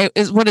guy,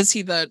 what is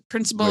he, the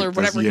principal or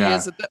whatever he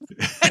is?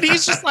 And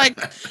he's just like,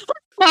 oh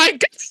my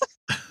God.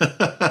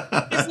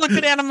 He's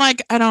looking at him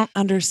like, I don't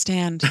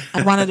understand.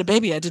 I wanted a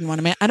baby. I didn't want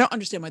a man. I don't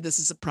understand why this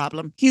is a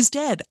problem. He's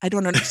dead. I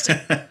don't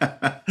understand.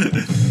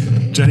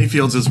 Jenny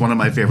Fields is one of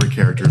my favorite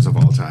characters of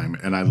all time.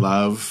 And I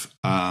love,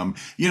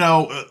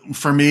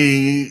 for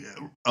me,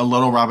 a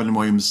little Robin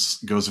Williams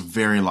goes a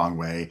very long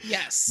way.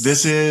 Yes.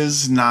 This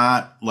is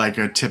not like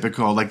a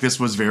typical, like this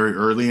was very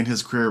early in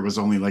his career. It was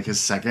only like his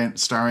second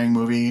starring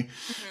movie.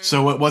 Mm-hmm.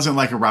 So it wasn't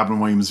like a Robin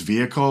Williams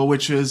vehicle,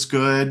 which is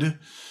good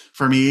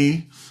for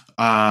me.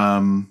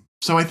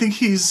 So I think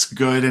he's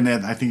good in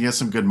it. I think he has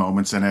some good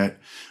moments in it.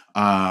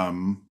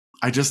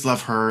 I just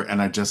love her,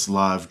 and I just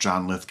love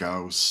John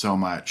Lithgow so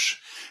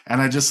much.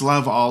 And I just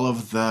love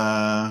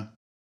I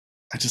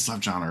just love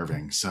John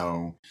Irving.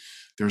 So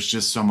there's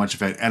just so much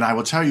of it. And I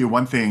will tell you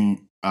one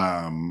thing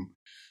that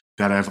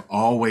I've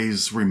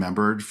always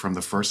remembered from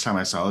the first time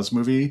I saw this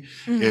movie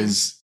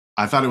is,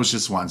 I thought it was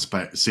just once,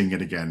 but seeing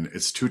it again,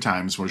 it's 2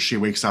 times where she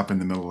wakes up in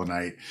the middle of the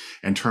night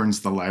and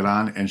turns the light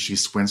on and she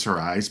squints her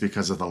eyes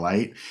because of the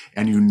light.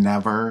 And you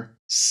never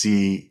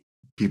see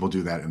people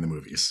do that in the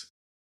movies.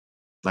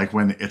 Like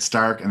when it's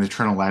dark and they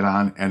turn a light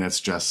on and it's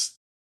just,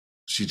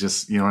 she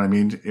just, you know what I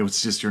mean? It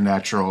was just your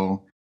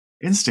natural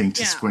instinct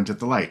to squint at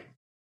the light.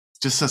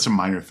 Just such a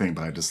minor thing,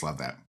 but I just love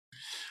that.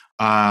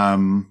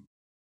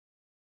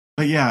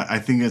 But yeah, I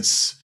think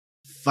it's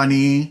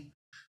funny.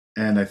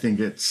 And I think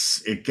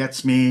it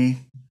gets me.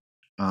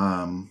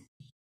 Yeah,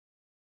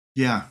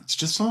 it's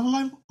just a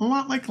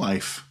lot like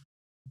life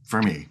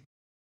for me.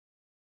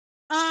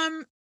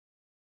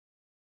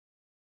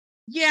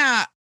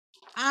 Yeah,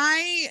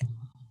 I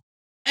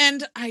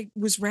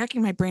was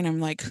racking my brain. I'm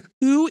like,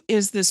 who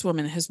is this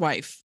woman? His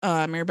wife,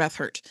 Mary Beth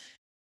Hurt.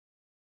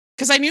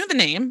 Because I knew the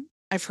name.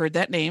 I've heard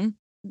that name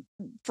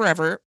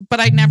forever, but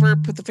I never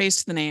put the face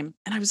to the name.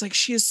 And I was like,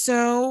 she is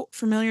so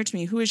familiar to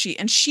me. Who is she?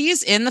 And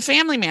she's in The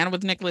Family Man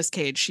with Nicolas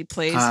Cage. She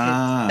plays his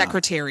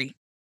secretary.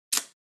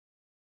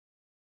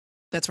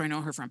 That's where I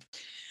know her from.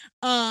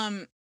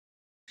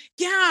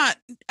 Yeah,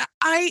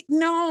 I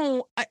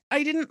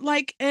didn't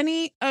like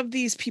any of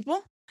these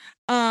people.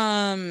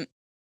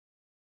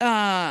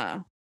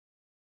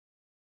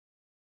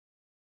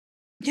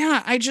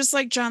 Yeah, I just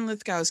like John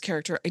Lithgow's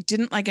character. I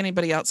didn't like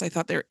anybody else. I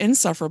thought they were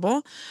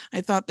insufferable.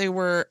 I thought they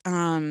were,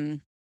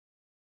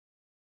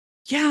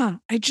 yeah,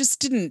 I just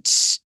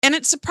didn't. And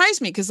it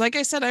surprised me because, like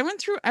I said,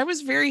 I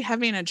was very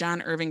heavy in a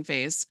John Irving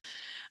phase.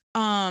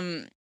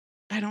 I'm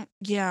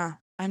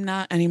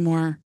not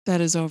anymore. That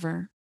is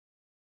over.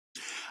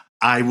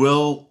 I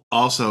will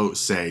also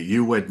say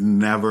you would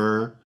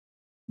never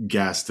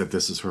guess that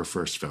this is her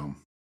first film.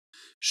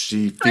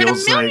 She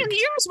feels in a million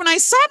years when I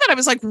saw that, I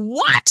was like,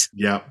 what?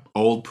 Yep.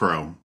 Old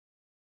pro.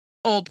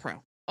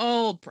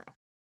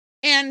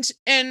 And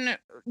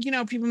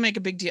people make a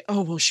big deal.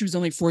 Oh, well, she was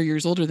only 4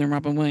 years older than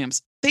Robin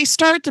Williams. They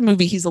start the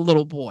movie, he's a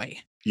little boy.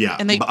 Yeah.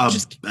 And they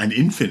an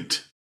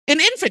infant.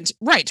 An infant.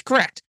 Right.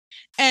 Correct.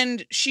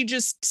 And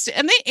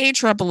and they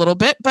age her up a little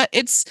bit, but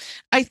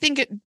I think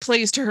it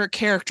plays to her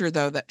character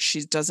though, that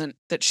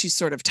she's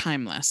sort of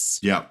timeless.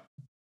 Yeah.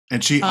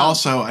 And she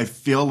also, I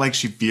feel like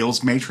she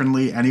feels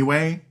matronly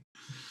anyway.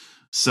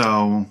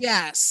 So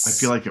yes, I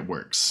feel like it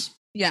works.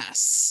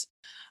 Yes.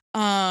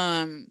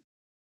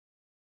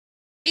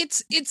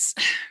 It's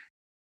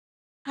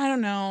I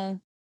don't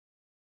know.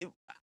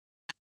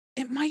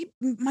 It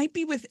might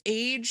be with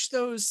age,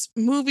 those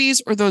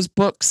movies or those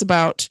books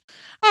about,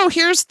 oh,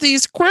 here's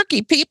these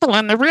quirky people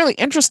and the really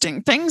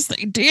interesting things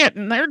they did,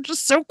 and they're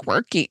just so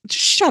quirky.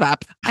 Shut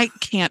up. I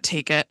can't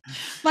take it.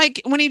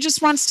 Like when he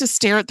just wants to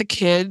stare at the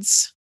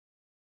kids.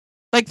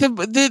 Like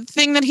the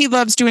thing that he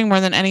loves doing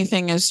more than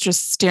anything is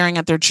just staring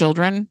at their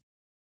children,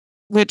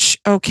 which,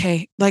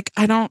 okay. Like,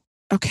 I don't,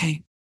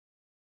 okay.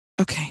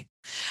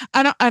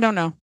 I don't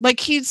know. Like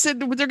he said,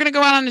 they're going to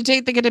go out on a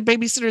date. They get a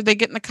babysitter. They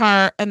get in the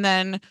car, and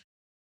then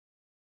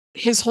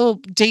his whole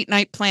date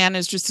night plan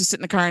is just to sit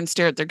in the car and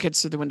stare at their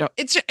kids through the window.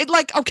 It's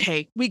like,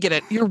 okay, we get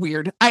it. You're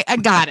weird. I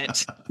got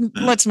it.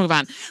 Let's move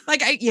on.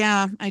 Like,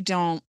 I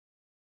don't.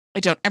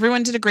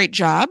 Everyone did a great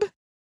job.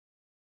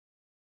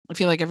 I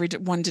feel like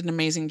everyone did an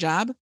amazing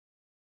job.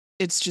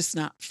 It's just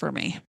not for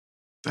me.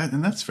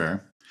 And that's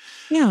fair.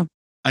 Yeah.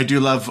 I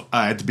do love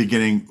at the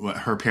beginning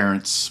her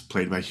parents,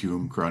 played by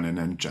Hume Cronin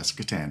and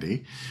Jessica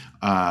Tandy,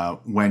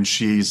 when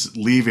she's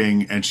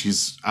leaving and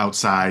she's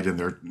outside and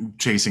they're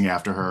chasing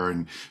after her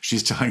and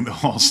she's telling the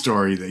whole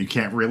story that you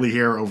can't really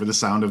hear over the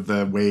sound of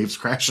the waves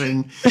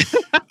crashing,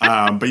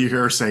 but you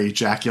hear her say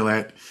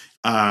ejaculate.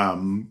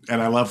 And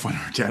I love when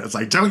her dad is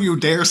like, "Don't you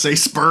dare say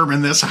sperm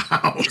in this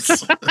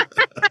house."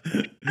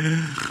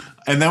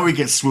 And then we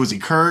get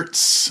Swoozie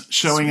Kurtz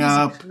showing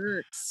up,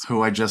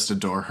 who I just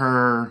adore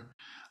her.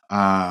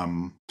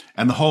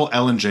 And the whole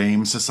Ellen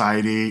James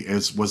Society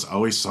was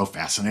always so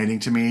fascinating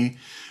to me.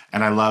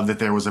 And I love that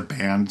there was a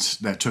band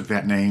that took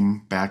that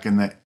name back in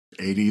the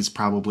 80s,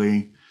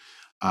 probably.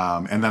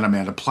 And then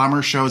Amanda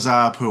Plummer shows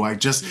up, who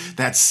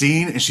that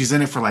scene, and she's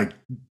in it for like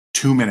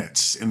 2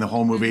 minutes in the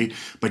whole movie,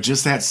 but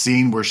just that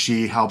scene where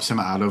she helps him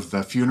out of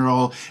the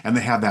funeral and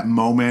they have that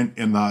moment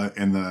in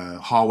the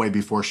hallway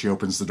before she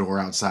opens the door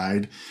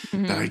outside,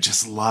 that I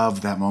just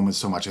love that moment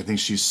so much. I think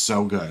she's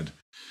so good.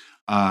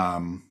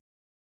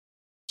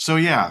 So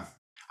yeah,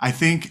 I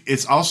think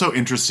it's also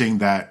interesting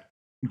that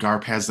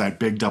Garp has that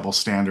big double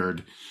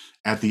standard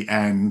at the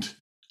end,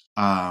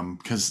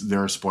 because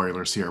there are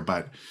spoilers here,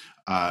 but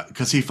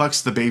because he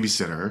fucks the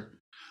babysitter,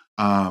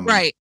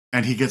 right,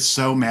 and he gets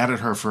so mad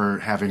at her for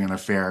having an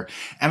affair.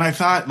 And I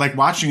thought, like,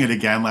 watching it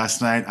again last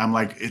night, I'm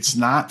like, it's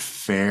not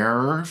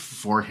fair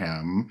for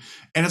him,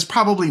 and it's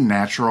probably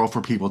natural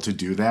for people to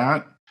do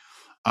that.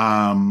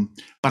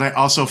 But I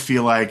also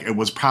feel like it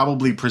was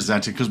probably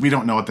presented, because we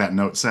don't know what that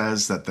note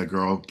says that the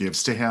girl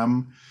gives to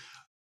him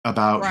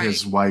about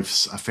his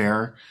wife's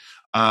affair.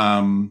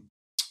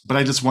 But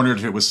I just wondered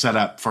if it was set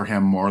up for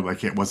him more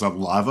like it was a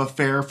love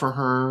affair for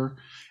her,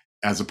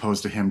 as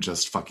opposed to him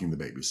just fucking the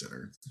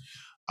babysitter.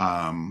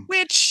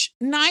 Which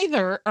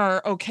neither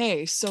are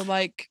okay. So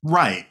like,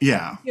 right.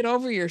 Yeah. get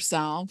over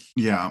yourself.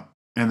 Yeah.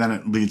 And then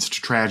it leads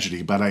to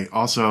tragedy. But I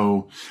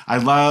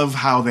love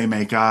how they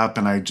make up,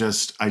 and I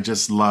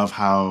just love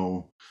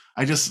how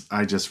I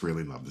just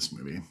really love this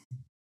movie.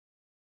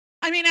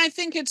 I mean, I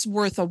think it's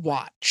worth a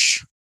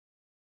watch.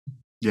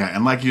 Yeah,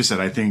 and like you said,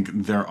 I think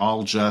they're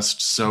all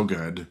just so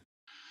good.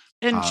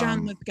 And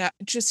John Lithgow,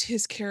 just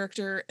his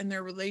character and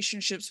their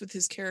relationships with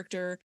his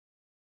character,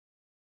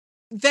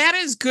 that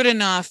is good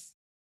enough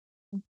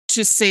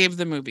to save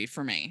the movie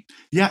for me.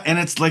 Yeah, and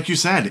it's like you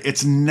said,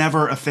 it's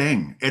never a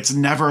thing. It's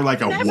never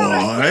like a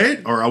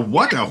what or a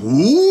what, a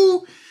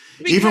who.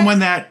 Because even when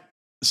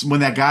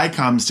that guy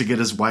comes to get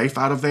his wife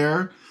out of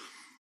there,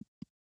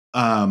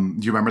 do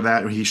you remember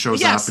that? He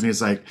shows up and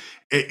he's like,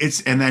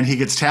 and then he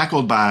gets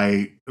tackled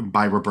by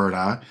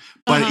Roberta,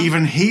 but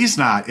even it's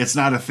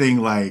not a thing.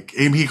 Like,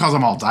 he calls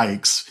them all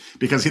dykes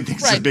because he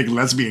thinks it's a big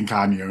lesbian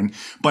commune,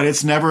 but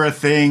it's never a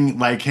thing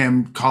like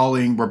him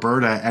calling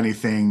Roberta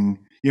anything.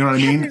 You know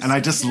what I mean? And I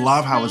just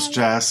love how it's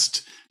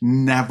just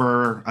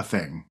never a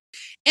thing.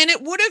 And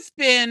it would have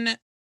been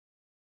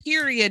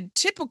period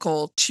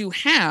typical to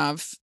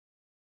have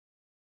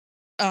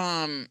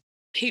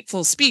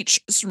hateful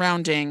speech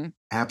surrounding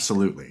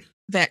absolutely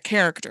that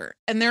character,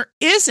 and there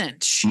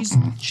isn't. She's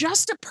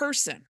just a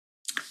person.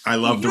 I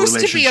love the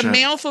relationship. Used to be a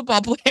male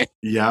football player.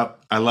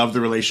 Yep, I love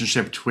the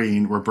relationship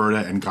between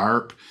Roberta and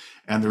Garp,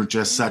 and they're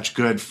just such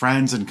good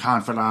friends and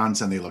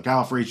confidants, and they look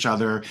out for each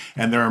other.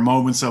 And there are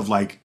moments of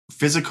like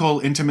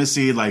physical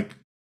intimacy, like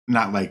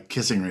not like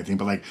kissing or anything,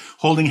 but like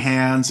holding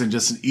hands and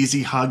just an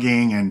easy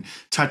hugging and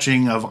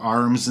touching of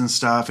arms and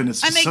stuff, and it's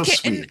so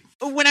sweet.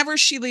 And whenever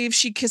she leaves,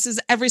 she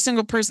kisses every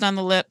single person on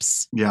the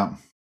lips. Yeah.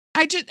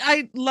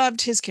 I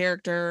loved his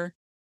character.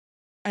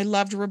 I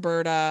loved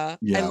Roberta.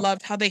 Yeah. I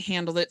loved how they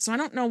handled it. So I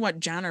don't know what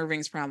John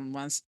Irving's problem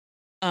was.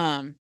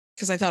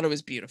 Because I thought it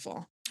was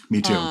beautiful.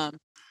 Me too.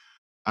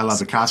 I love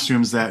the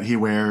costumes that he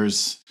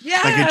wears.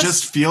 Yeah. Like, it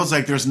just feels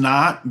like there's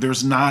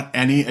not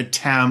any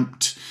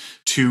attempt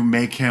to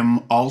make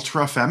him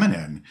ultra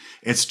feminine.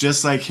 It's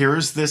just like,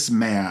 here's this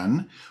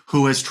man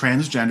who is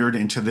transgendered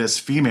into this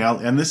female,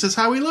 and this is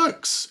how he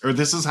looks, or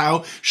this is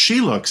how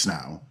she looks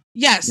now.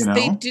 Yes, you know?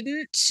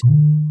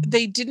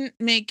 They didn't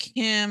make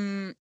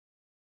him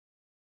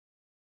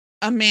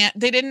a man.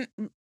 They didn't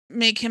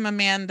make him a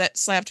man that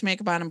slapped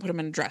makeup on and put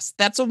him in a dress.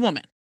 That's a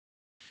woman.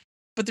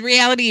 But the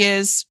reality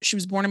is she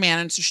was born a man,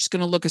 and so she's going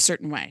to look a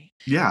certain way.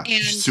 Yeah,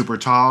 and she's super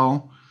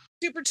tall,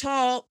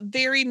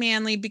 very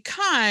manly,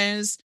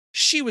 because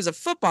she was a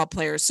football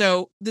player.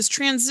 So this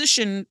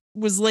transition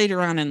was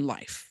later on in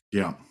life.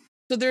 Yeah.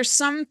 So there's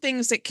some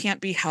things that can't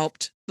be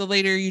helped. The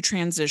later you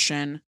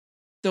transition,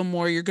 the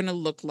more you're going to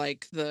look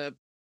like the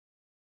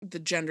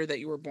gender that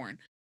you were born.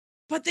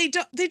 But they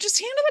just handle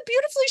it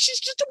beautifully. She's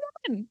just a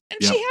woman,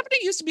 and she happened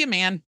to used to be a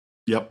man.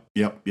 Yep.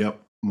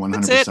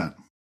 100%.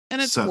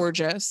 and it's So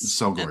gorgeous.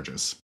 so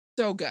gorgeous.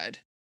 So good.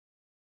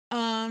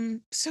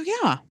 So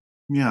yeah.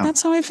 Yeah.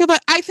 That's how I feel.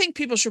 But I think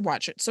people should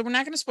watch it. So we're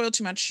not going to spoil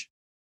too much.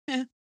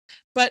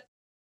 But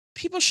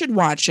people should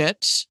watch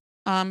it.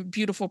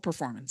 Beautiful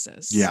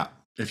performances. Yeah.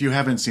 If you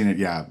haven't seen it,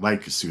 yeah,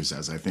 like Sue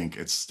says, I think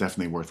it's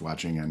definitely worth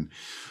watching, and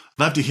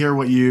love to hear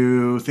what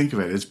you think of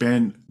it. It's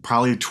been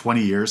probably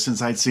 20 years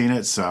since I'd seen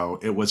it, so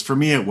it was, for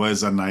me, it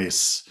was a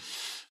nice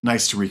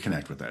to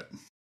reconnect with it.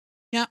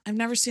 Yeah, I've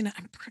never seen it.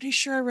 I'm pretty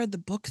sure I read the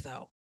book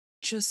though.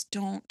 Just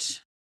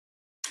don't.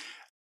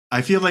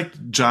 I feel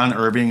like John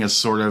Irving is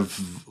sort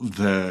of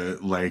the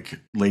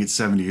like late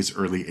 70s,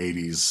 early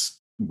 80s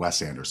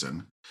Wes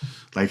Anderson.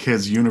 Like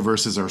his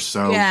universes are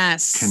so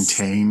Yes.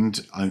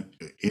 contained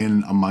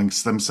in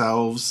amongst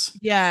themselves.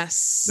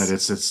 Yes. That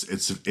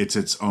it's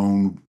its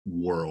own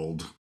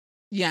world.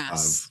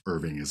 Yes. Of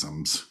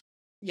Irvingisms.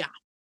 Yeah.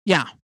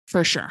 Yeah,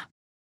 for sure.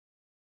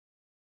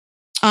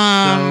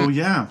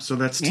 So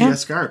that's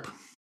T.S. Garp.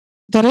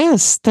 That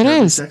is.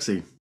 Terribly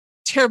sexy.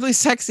 Terribly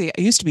sexy.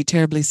 I used to be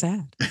terribly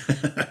sad.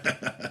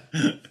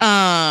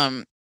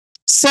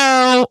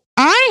 So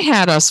I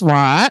had us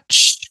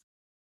watch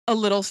a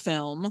little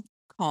film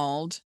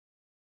called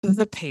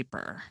The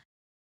Paper,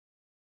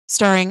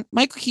 starring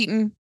Michael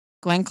Keaton,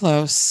 Glenn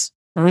Close,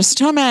 Marissa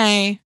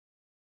Tomei,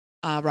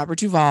 Robert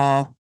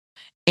Duvall,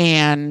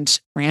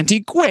 and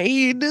Randy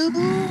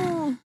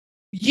Quaid.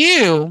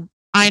 You,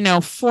 I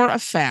know for a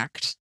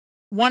fact,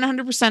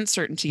 100%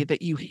 certainty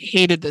that you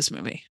hated this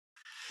movie.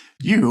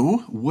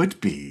 You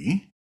would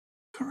be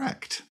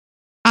correct.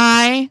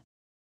 I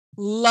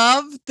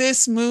love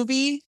this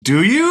movie.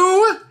 Do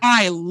you?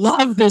 I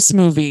love this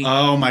movie.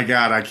 Oh my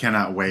God, I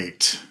cannot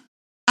wait.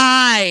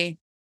 I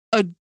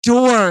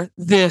adore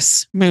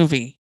this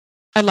movie.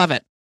 I love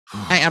it.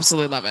 I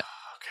absolutely love it.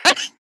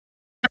 Okay.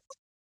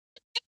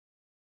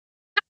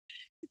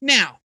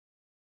 Now,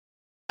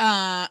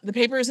 The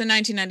Paper is a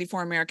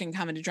 1994 American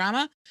comedy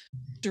drama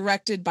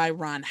directed by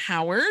Ron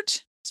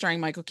Howard, starring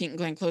Michael Keaton,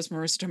 Glenn Close,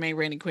 Marissa Tomei,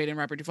 Randy Quaid, and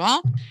Robert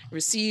Duvall. It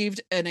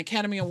received an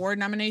Academy Award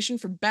nomination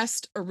for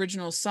Best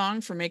Original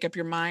Song for Make Up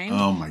Your Mind.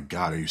 Oh my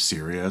God, are you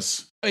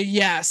serious?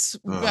 Yes.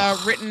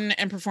 Written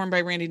and performed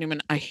by Randy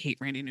Newman. I hate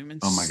Randy Newman.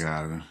 Oh my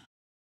God.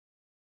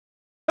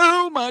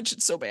 So much.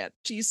 It's so bad.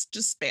 He's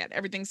just bad.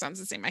 Everything sounds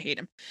the same. I hate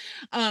him.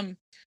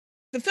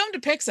 The film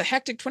depicts a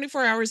hectic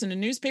 24 hours in a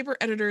newspaper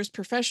editor's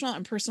professional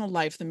and personal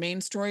life. The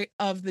main story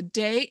of the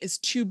day is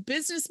two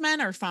businessmen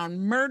are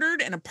found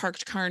murdered in a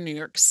parked car in New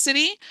York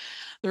City.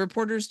 The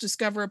reporters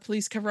discover a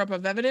police cover-up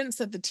of evidence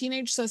that the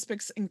teenage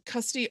suspects in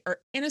custody are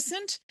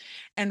innocent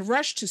and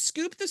rush to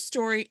scoop the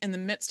story in the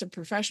midst of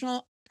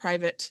professional,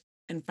 private,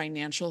 and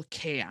financial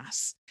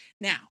chaos.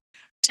 Now,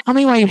 tell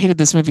me why you hated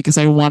this movie, because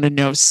I want to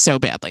know so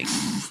badly.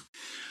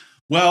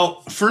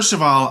 Well, first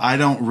of all, I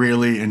don't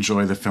really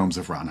enjoy the films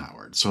of Ron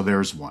Howard, so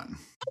there's one.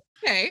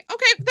 Okay,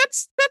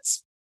 that's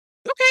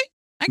okay.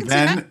 I can see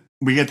that. Then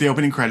we get the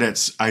opening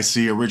credits. I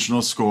see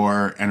original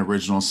score and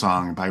original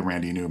song by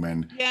Randy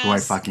Newman, who I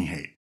fucking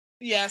hate.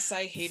 Yes,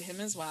 I hate him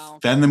as well.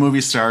 Then the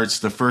movie starts.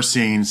 The first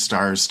scene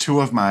stars two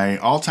of my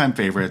all-time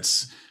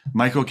favorites,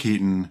 Michael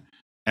Keaton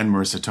and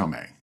Marissa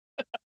Tomei.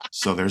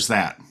 So there's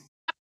that.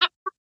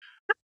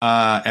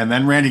 And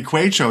then Randy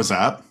Quaid shows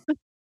up.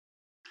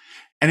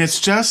 And it's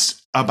just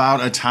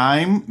about a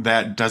time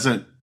that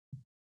doesn't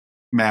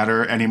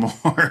matter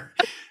anymore.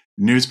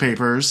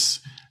 Newspapers.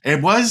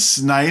 It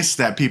was nice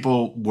that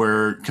people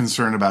were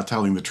concerned about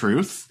telling the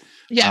truth.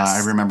 Yes.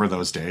 I remember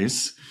those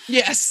days.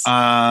 Yes.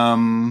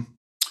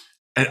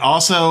 It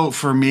also,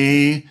 for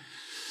me,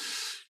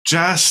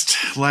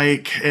 just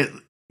like it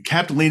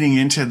kept leaning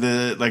into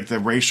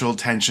the racial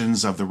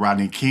tensions of the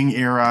Rodney King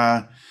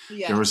era.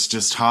 Yes. There was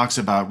just talks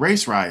about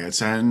race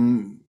riots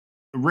and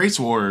race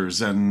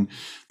wars, and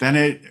then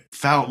it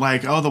felt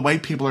like, oh, the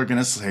white people are going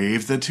to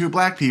save the two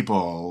black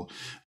people,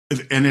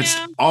 and it's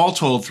all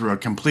told through a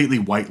completely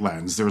white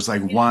lens. There's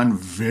one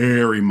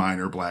very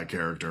minor black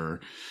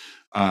character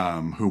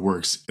who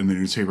works in the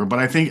newspaper, but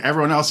I think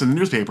everyone else in the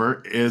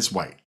newspaper is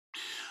white.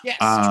 Yes.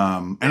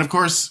 And of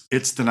course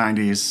it's the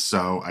 90s,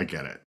 so I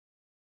get it.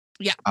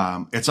 Yeah.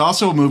 It's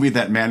also a movie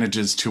that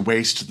manages to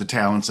waste the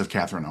talents of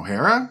Catherine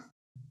O'Hara.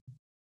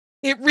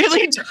 It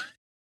really does.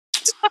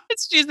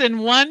 She's in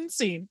one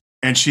scene.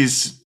 And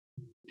she's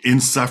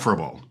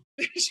insufferable.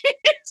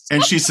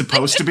 And she's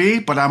supposed to be,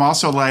 but I'm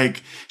also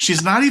like,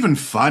 she's not even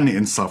fun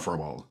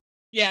insufferable.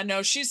 Yeah,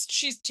 no, she's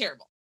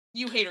terrible.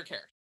 You hate her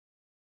character.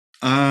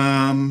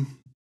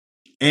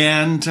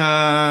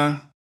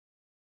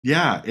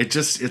 Yeah, it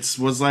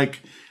was like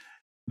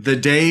the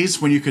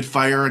days when you could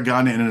fire a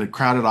gun in a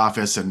crowded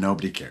office and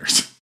nobody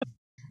cares.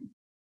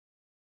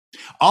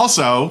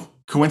 Also,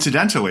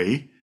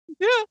 coincidentally,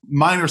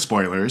 minor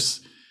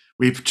spoilers,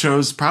 we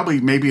chose probably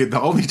maybe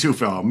the only two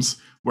films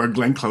where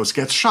Glenn Close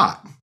gets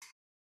shot.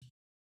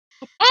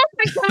 Oh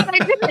my God,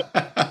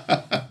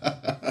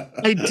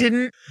 I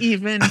didn't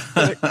even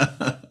put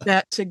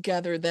that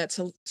together. That's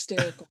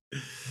hysterical.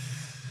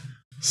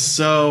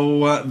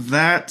 So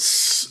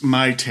that's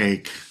my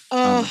take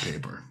on The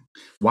Paper.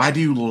 Why do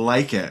you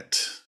like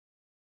it?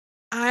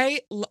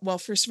 Well,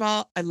 first of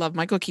all, I love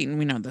Michael Keaton.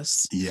 We know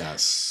this.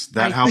 Yes,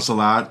 that I helps a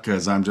lot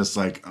because I'm just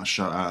like, oh,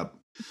 shut up,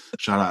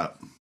 shut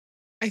up.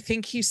 I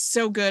think he's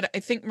so good. I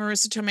think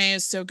Marissa Tomei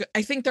is so good.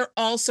 I think they're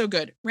all so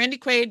good. Randy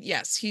Quaid,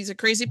 yes, he's a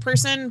crazy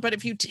person, but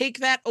if you take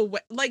that away,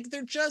 like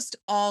they're just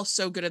all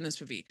so good in this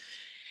movie.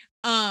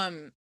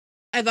 Um,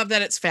 I love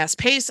that it's fast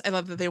paced. I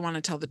love that they want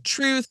to tell the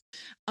truth.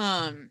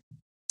 Um,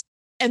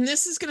 and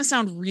this is going to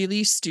sound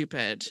really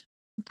stupid,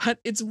 but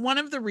it's one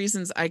of the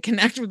reasons I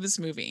connect with this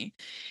movie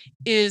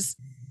is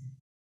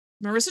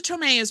Marissa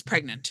Tomei is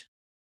pregnant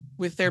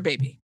with their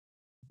baby,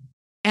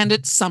 and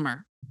it's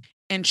summer,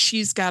 and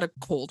she's got a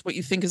cold, what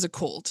you think is a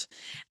cold.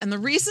 And the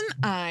reason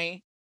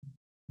I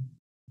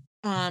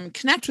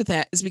connect with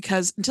that is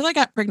because until I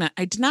got pregnant,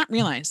 I did not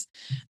realize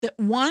that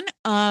one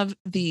of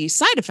the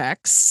side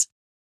effects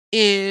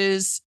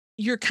is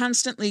you're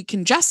constantly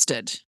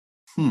congested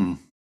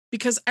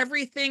because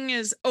everything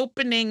is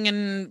opening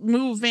and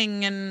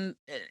moving and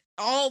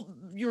all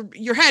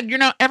your head,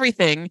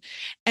 everything.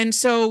 And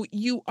so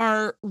you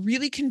are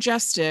really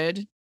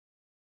congested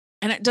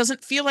and it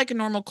doesn't feel like a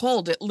normal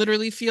cold. It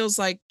literally feels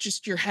like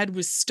just your head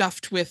was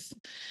stuffed with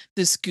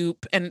this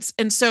goop. And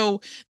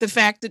so the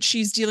fact that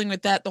she's dealing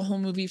with that the whole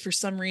movie for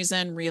some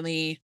reason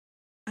really,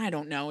 I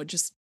don't know.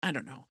 I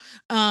don't know.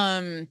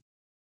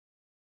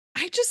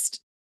 I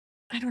just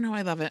I don't know.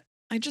 I love it.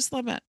 I just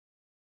love it.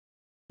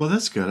 Well,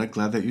 that's good. I'm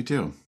glad that you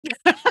do.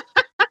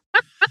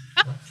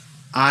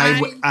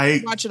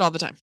 I watch it all the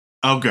time.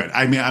 Oh, good.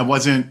 I mean, I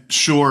wasn't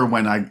sure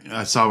when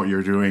I saw what you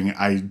were doing.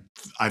 I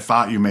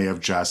thought you may have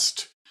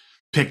just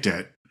picked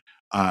it.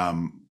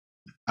 I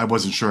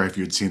wasn't sure if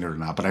you'd seen it or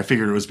not, but I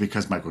figured it was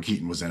because Michael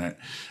Keaton was in it.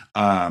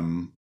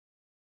 And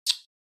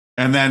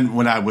then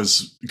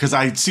because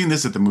I'd seen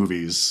this at the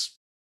movies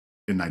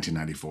in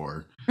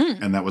 1994,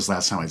 and that was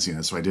last time I'd seen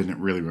it, so I didn't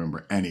really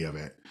remember any of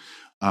it.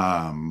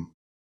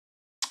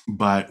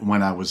 But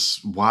when I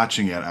was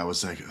watching it, I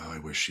was like, oh, I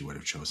wish she would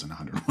have chosen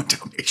 101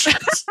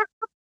 Dalmatians.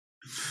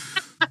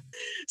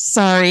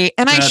 Sorry.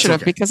 And I should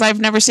have, okay, because I've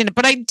never seen it,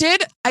 but I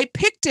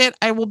picked it.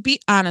 I will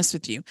be honest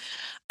with you.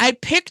 I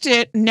picked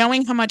it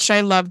knowing how much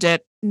I loved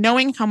it,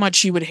 knowing how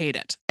much you would hate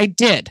it. I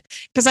did,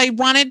 because I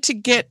wanted to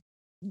get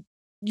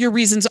your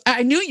reasons.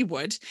 I knew you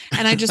would,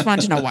 and I just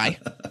wanted to know why.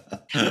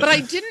 But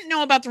I didn't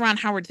know about the Ron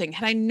Howard thing.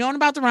 Had I known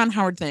about the Ron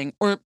Howard thing,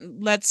 or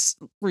let's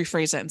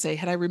rephrase that and say,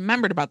 had I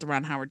remembered about the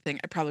Ron Howard thing,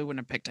 I probably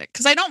wouldn't have picked it,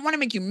 because I don't want to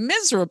make you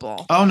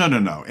miserable. Oh,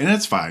 no. And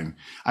it's fine.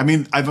 I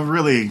mean, I've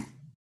really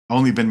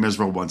only been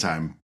miserable one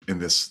time in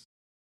this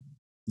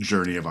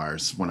journey of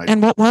ours when I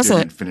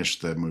didn't finish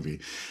the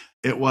movie.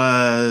 It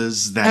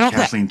was that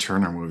Kathleen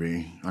Turner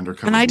movie,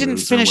 Undercover Blues. And I didn't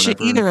finish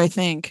it either, I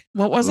think.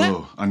 What was it?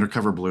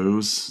 Undercover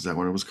Blues. Is that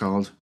what it was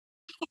called?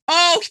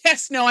 Oh,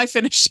 yes. No, I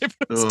finished it.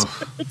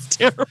 It's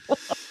terrible.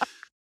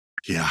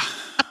 Yeah.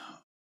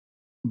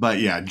 But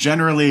yeah,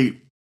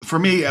 generally, for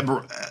me, I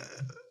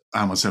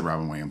almost said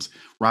Robin Williams.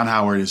 Ron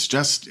Howard is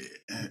just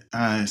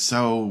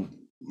so...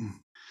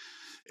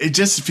 It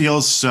just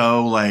feels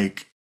so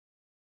like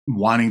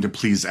wanting to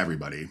please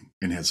everybody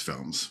in his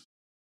films.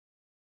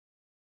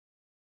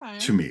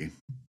 To me.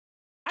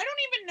 I don't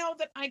even know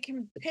that I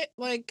can pick,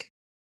 like...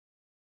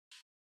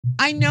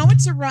 I know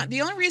it's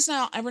the only reason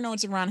I'll ever know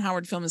it's a Ron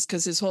Howard film is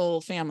because his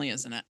whole family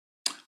is in it.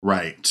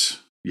 Right.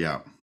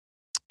 Yeah.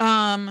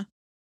 But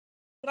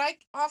I,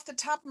 off the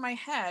top of my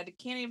head,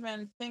 can't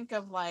even think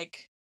of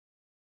like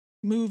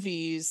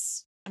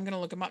movies. I'm gonna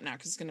look him up now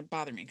because it's gonna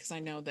bother me because I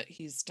know that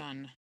he's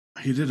done.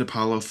 He did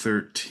Apollo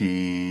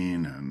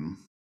 13,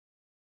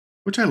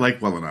 which I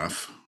like well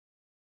enough.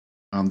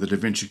 The Da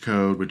Vinci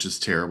Code, which is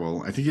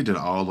terrible. I think he did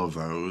all of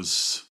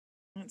those.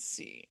 Let's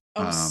see.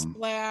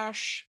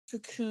 Splash,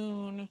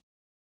 Cocoon,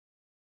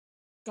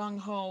 Gung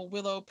Ho,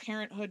 Willow,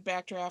 Parenthood,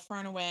 Backdraft,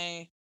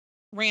 Runaway,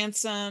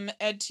 Ransom,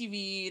 Ed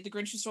TV, The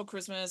Grinch Who Stole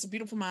Christmas, A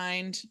Beautiful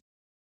Mind.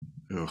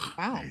 Ugh,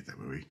 wow. I hate that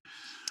movie.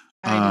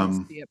 I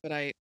didn't see it, but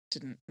I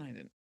didn't.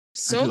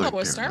 Solo,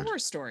 a Star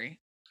Wars story.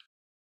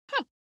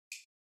 Huh.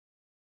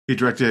 He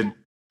directed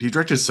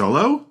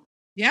Solo?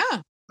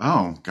 Yeah.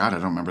 Oh, God, I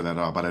don't remember that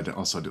at all, but I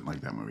also didn't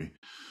like that movie.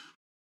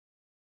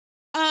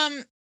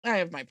 I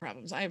have my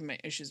problems. I have my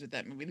issues with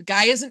that movie. The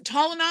guy isn't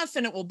tall enough,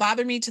 and it will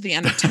bother me to the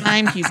end of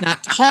time. He's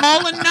not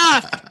tall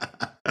enough.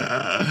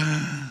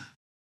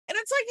 And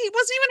it's like, he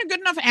wasn't even a good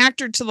enough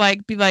actor to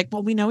like be like,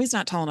 well, we know he's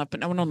not tall enough, but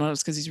no one will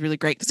notice because he's really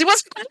great. Because he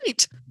wasn't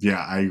great.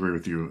 Yeah, I agree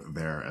with you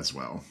there as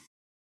well.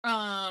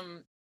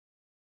 But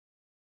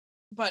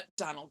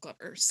Donald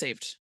Glover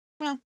saved.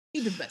 Well,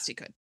 he did the best he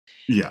could.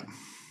 Yeah.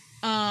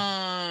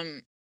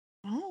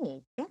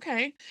 Oh,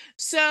 okay.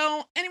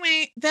 So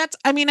anyway,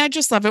 I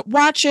just love it.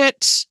 Watch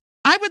it.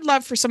 I would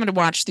love for someone to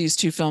watch these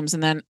two films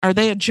and then, are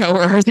they a Joe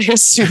or are they a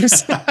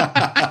Suz?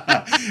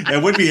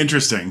 It would be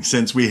interesting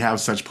since we have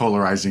such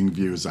polarizing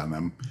views on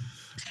them.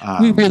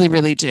 We really,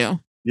 really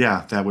do.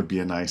 Yeah, that would be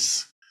a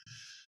nice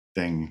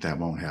thing. That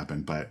won't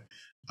happen, but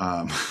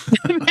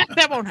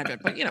that won't happen,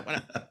 but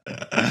whatever.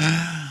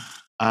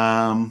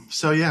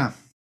 So yeah.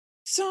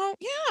 So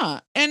yeah.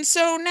 And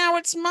so now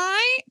it's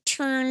my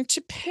turn to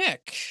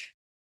pick.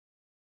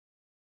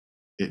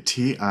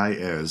 T.I.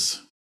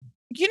 is.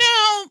 You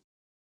know,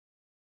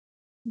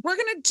 we're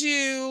going to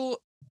do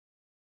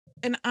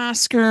an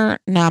Oscar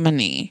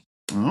nominee.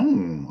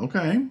 Oh,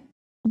 okay.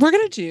 We're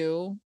going to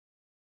do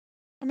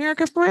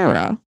America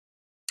Ferrera.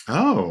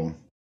 Oh.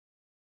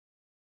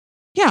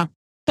 Yeah.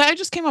 I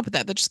just came up with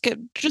that. That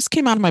just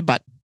came out of my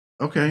butt.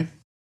 Okay.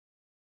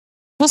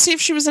 We'll see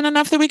if she was in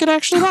enough that we could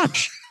actually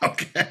watch.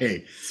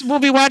 Okay. So we'll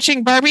be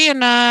watching Barbie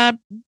and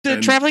the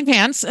Traveling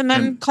Pants and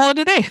then call it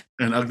a day.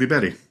 And Ugly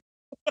Betty.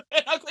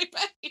 And Ugly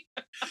Betty.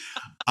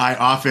 I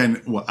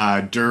often,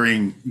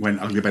 during when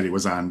Ugly Betty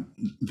was on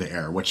the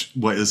air, which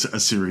was a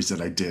series that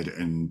I did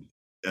and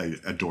I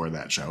adore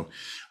that show,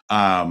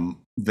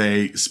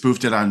 they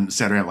spoofed it on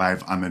Saturday Night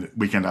Live on the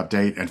Weekend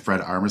Update, and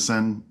Fred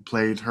Armisen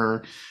played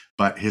her,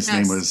 but his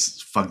name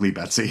was Fugly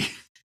Betsy.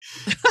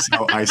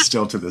 So I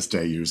still to this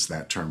day use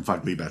that term,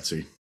 Fugly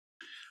Betsy.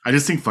 I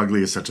just think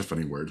fugly is such a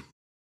funny word.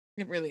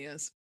 It really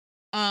is.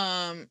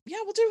 Yeah,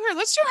 we'll do her.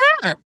 Let's do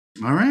her.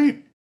 All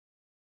right.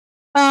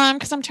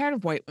 Because I'm tired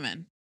of white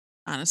women.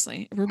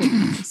 Honestly, if we're being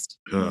honest.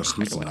 Ugh,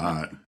 who's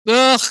not?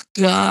 Ugh,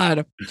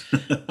 God.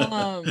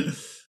 All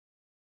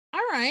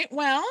right.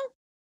 Well,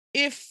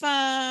 if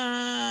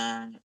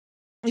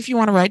you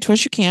want to write to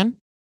us, you can.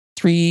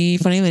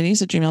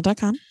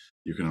 3funnyladies@gmail.com.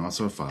 You can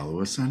also follow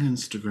us on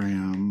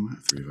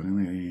Instagram, 3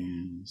 Funny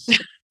Ladies.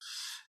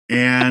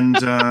 And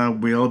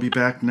we'll be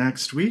back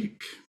next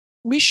week.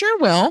 We sure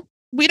will.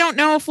 We don't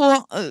know if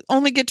we'll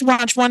only get to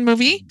watch one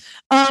movie.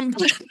 No,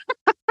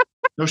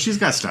 she's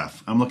got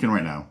stuff. I'm looking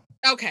right now.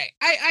 Okay.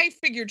 I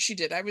figured she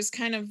did. I was just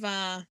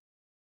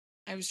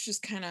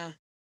kind of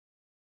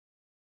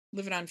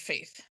living on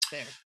faith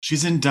there.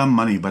 She's in Dumb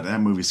Money, but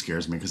that movie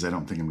scares me because I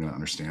don't think I'm going to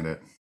understand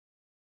it.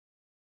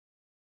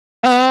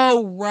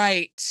 Oh,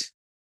 right.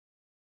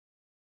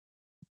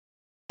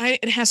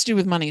 It has to do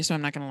with money, so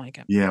I'm not going to like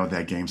it. Yeah, with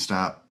that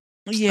GameStop.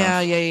 Yeah.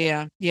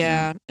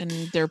 And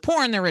they're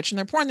poor and they're rich, and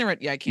they're poor and they're rich.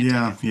 Yeah, I can't.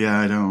 Yeah,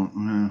 I don't.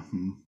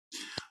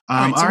 All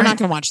right, so we're not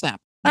going to watch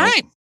that. All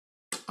right.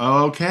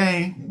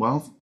 Okay.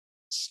 Well,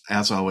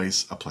 as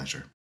always, a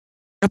pleasure.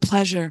 A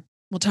pleasure.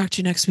 We'll talk to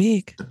you next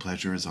week. The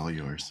pleasure is all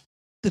yours.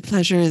 The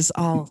pleasure is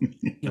all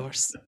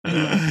yours.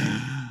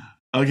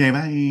 Okay,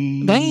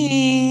 bye.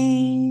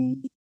 Bye.